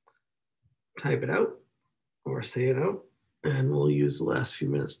type it out or say it out, and we'll use the last few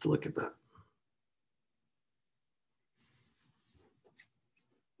minutes to look at that.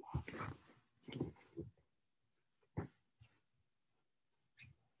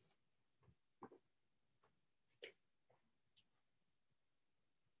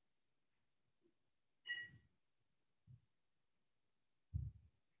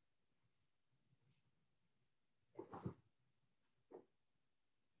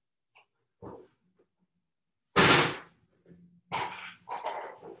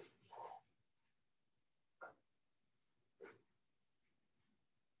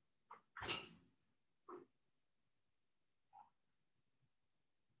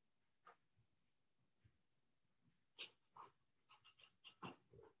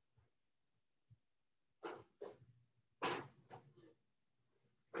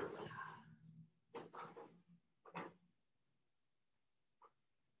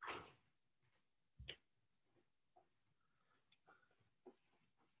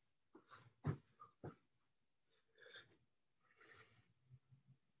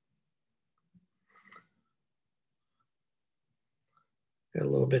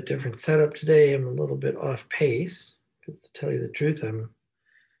 little bit different setup today. I'm a little bit off pace. To tell you the truth, I'm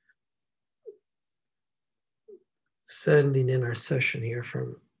sending in our session here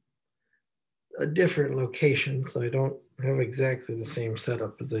from a different location, so I don't have exactly the same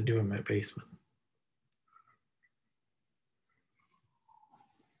setup as I do in my basement.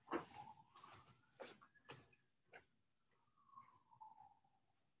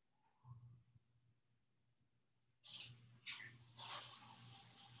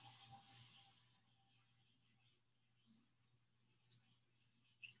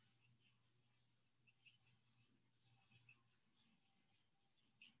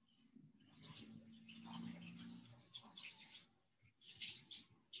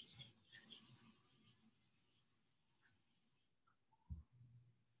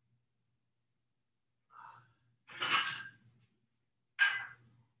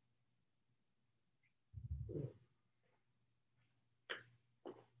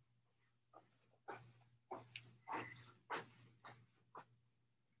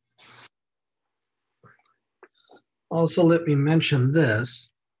 Also, let me mention this,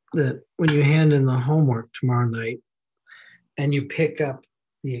 that when you hand in the homework tomorrow night and you pick up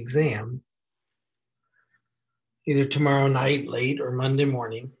the exam, either tomorrow night late or Monday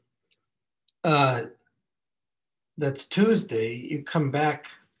morning, that's Tuesday, you come back,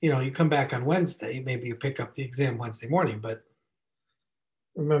 you come back on Wednesday, maybe you pick up the exam Wednesday morning, but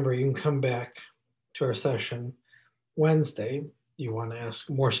remember, you can come back to our session Wednesday. You want to ask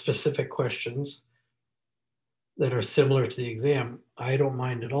more specific questions that are similar to the exam. I don't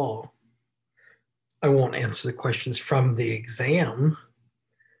mind at all. I won't answer the questions from the exam,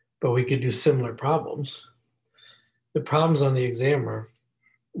 but we could do similar problems. The problems on the exam are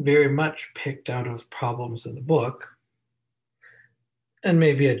very much picked out of problems in the book. And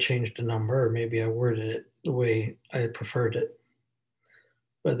maybe I changed a number, or maybe I worded it the way I preferred it.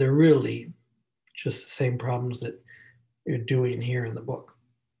 But they're really just the same problems that you're doing here in the book.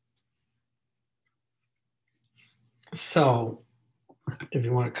 So if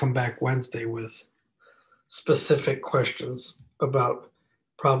you want to come back Wednesday with specific questions about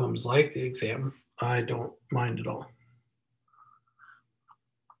problems like the exam, I don't mind at all.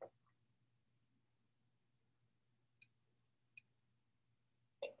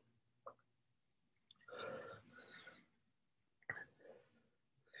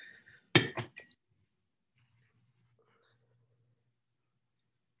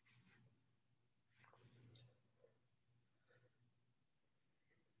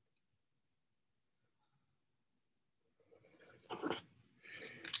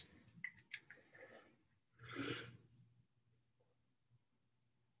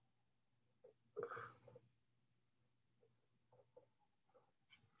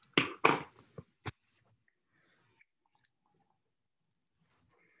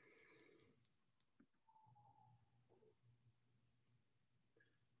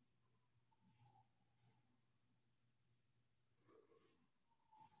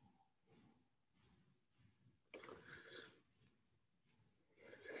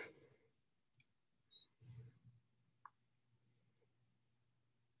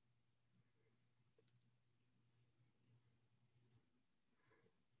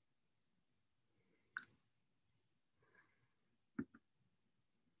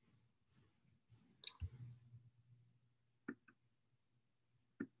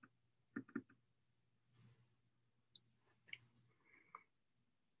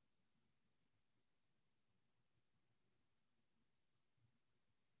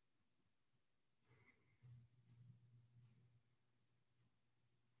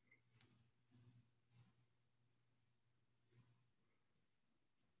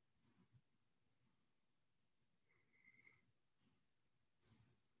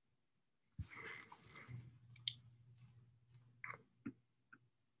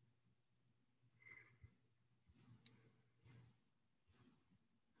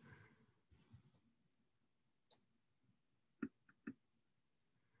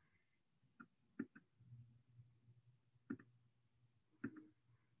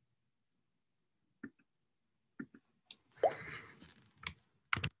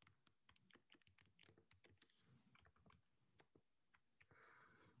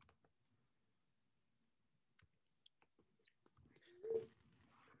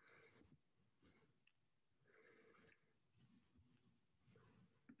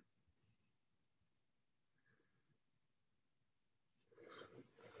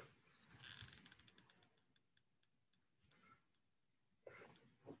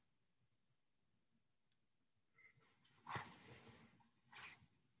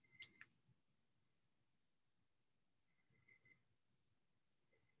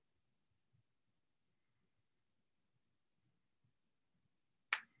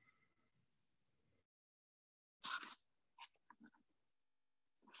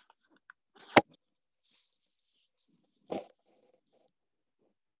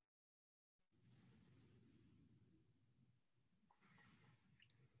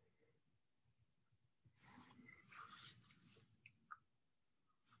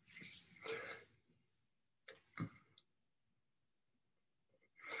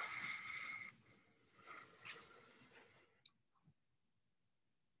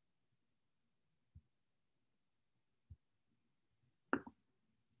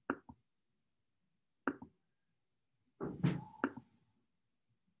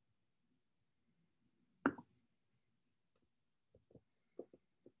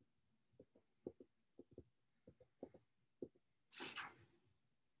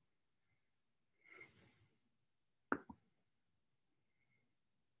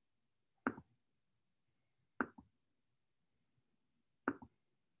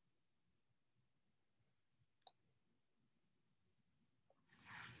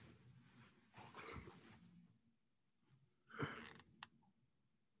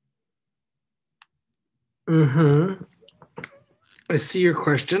 Mm-hmm. I see your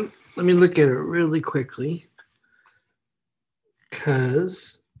question. Let me look at it really quickly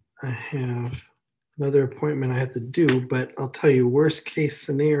because I have another appointment I have to do, but I'll tell you, worst case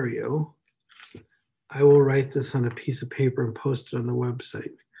scenario, I will write this on a piece of paper and post it on the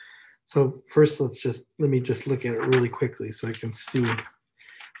website. So first, let me just look at it really quickly so I can see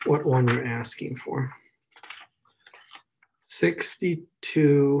what one you're asking for.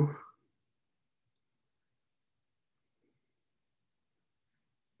 62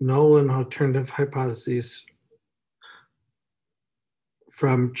 null and alternative hypotheses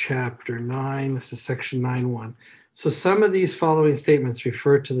from chapter 9. This is section 9.1. So some of these following statements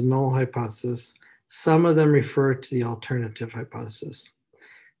refer to the null hypothesis. Some of them refer to the alternative hypothesis.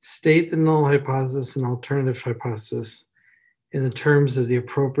 State the null hypothesis and alternative hypothesis in the terms of the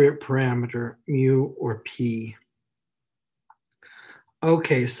appropriate parameter, mu or p.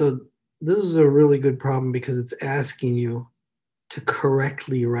 Okay, so this is a really good problem because it's asking you to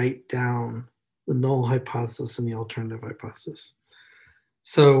correctly write down the null hypothesis and the alternative hypothesis.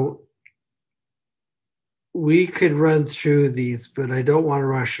 So we could run through these, but I don't want to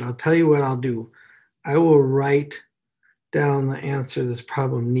rush it. I'll tell you what I'll do. I will write down the answer to this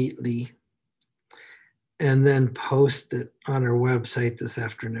problem neatly and then post it on our website this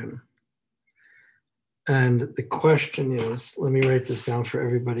afternoon. And the question is, let me write this down for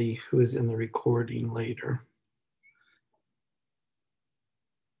everybody who is in the recording later.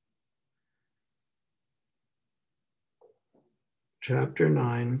 Chapter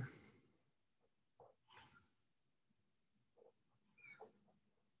 9.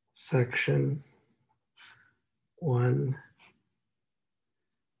 Section 1.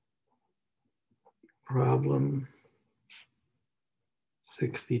 Problem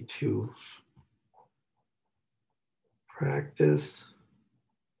 62. Practice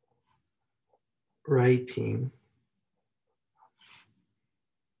writing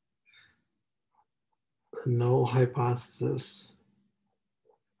the null hypothesis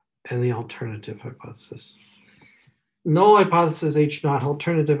and the alternative hypothesis. Null hypothesis H naught,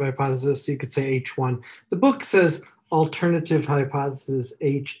 alternative hypothesis, you could say H1. The book says alternative hypothesis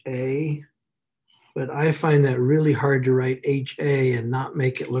HA, but I find that really hard to write HA and not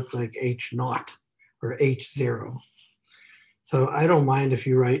make it look like H naught or H0. So I don't mind if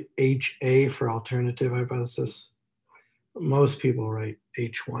you write HA for alternative hypothesis. Most people write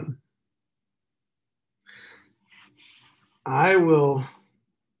H1. I will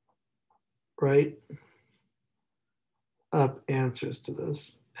write up answers to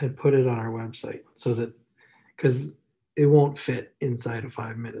this and put it on our website so that, because it won't fit inside of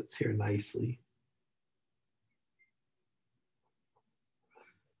 5 minutes here nicely.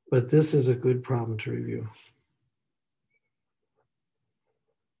 But this is a good problem to review.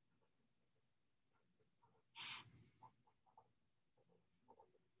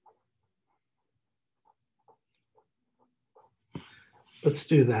 Let's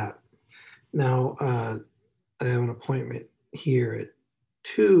do that. Now, I have an appointment here at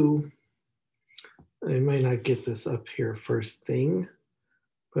 2. I might not get this up here first thing,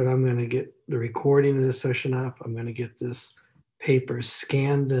 but I'm going to get the recording of this session up. I'm going to get this paper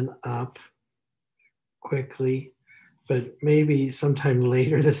scanned and up quickly, but maybe sometime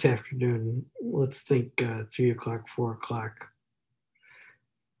later this afternoon. Let's think 3 o'clock, 4 o'clock.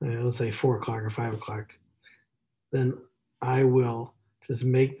 Let's say 4 o'clock or 5 o'clock. Then I will just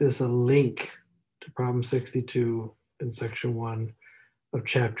make this a link to problem 62 in section 1 of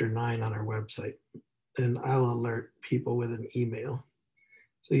chapter 9 on our website. And I'll alert people with an email.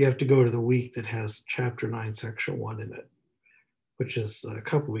 So you have to go to the week that has chapter 9, section 1 in it, which is a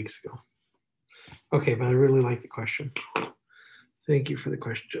couple weeks ago. Okay, but I really like the question. Thank you for the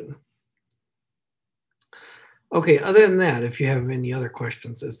question. Okay, other than that, if you have any other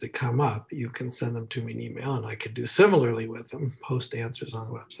questions as they come up, you can send them to me in email and I could do similarly with them, post answers on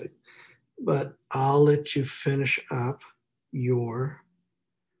the website. But I'll let you finish up your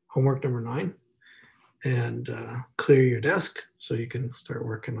homework number 9 and clear your desk so you can start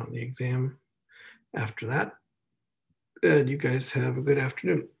working on the exam after that. And you guys have a good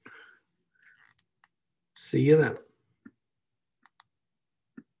afternoon. See you then.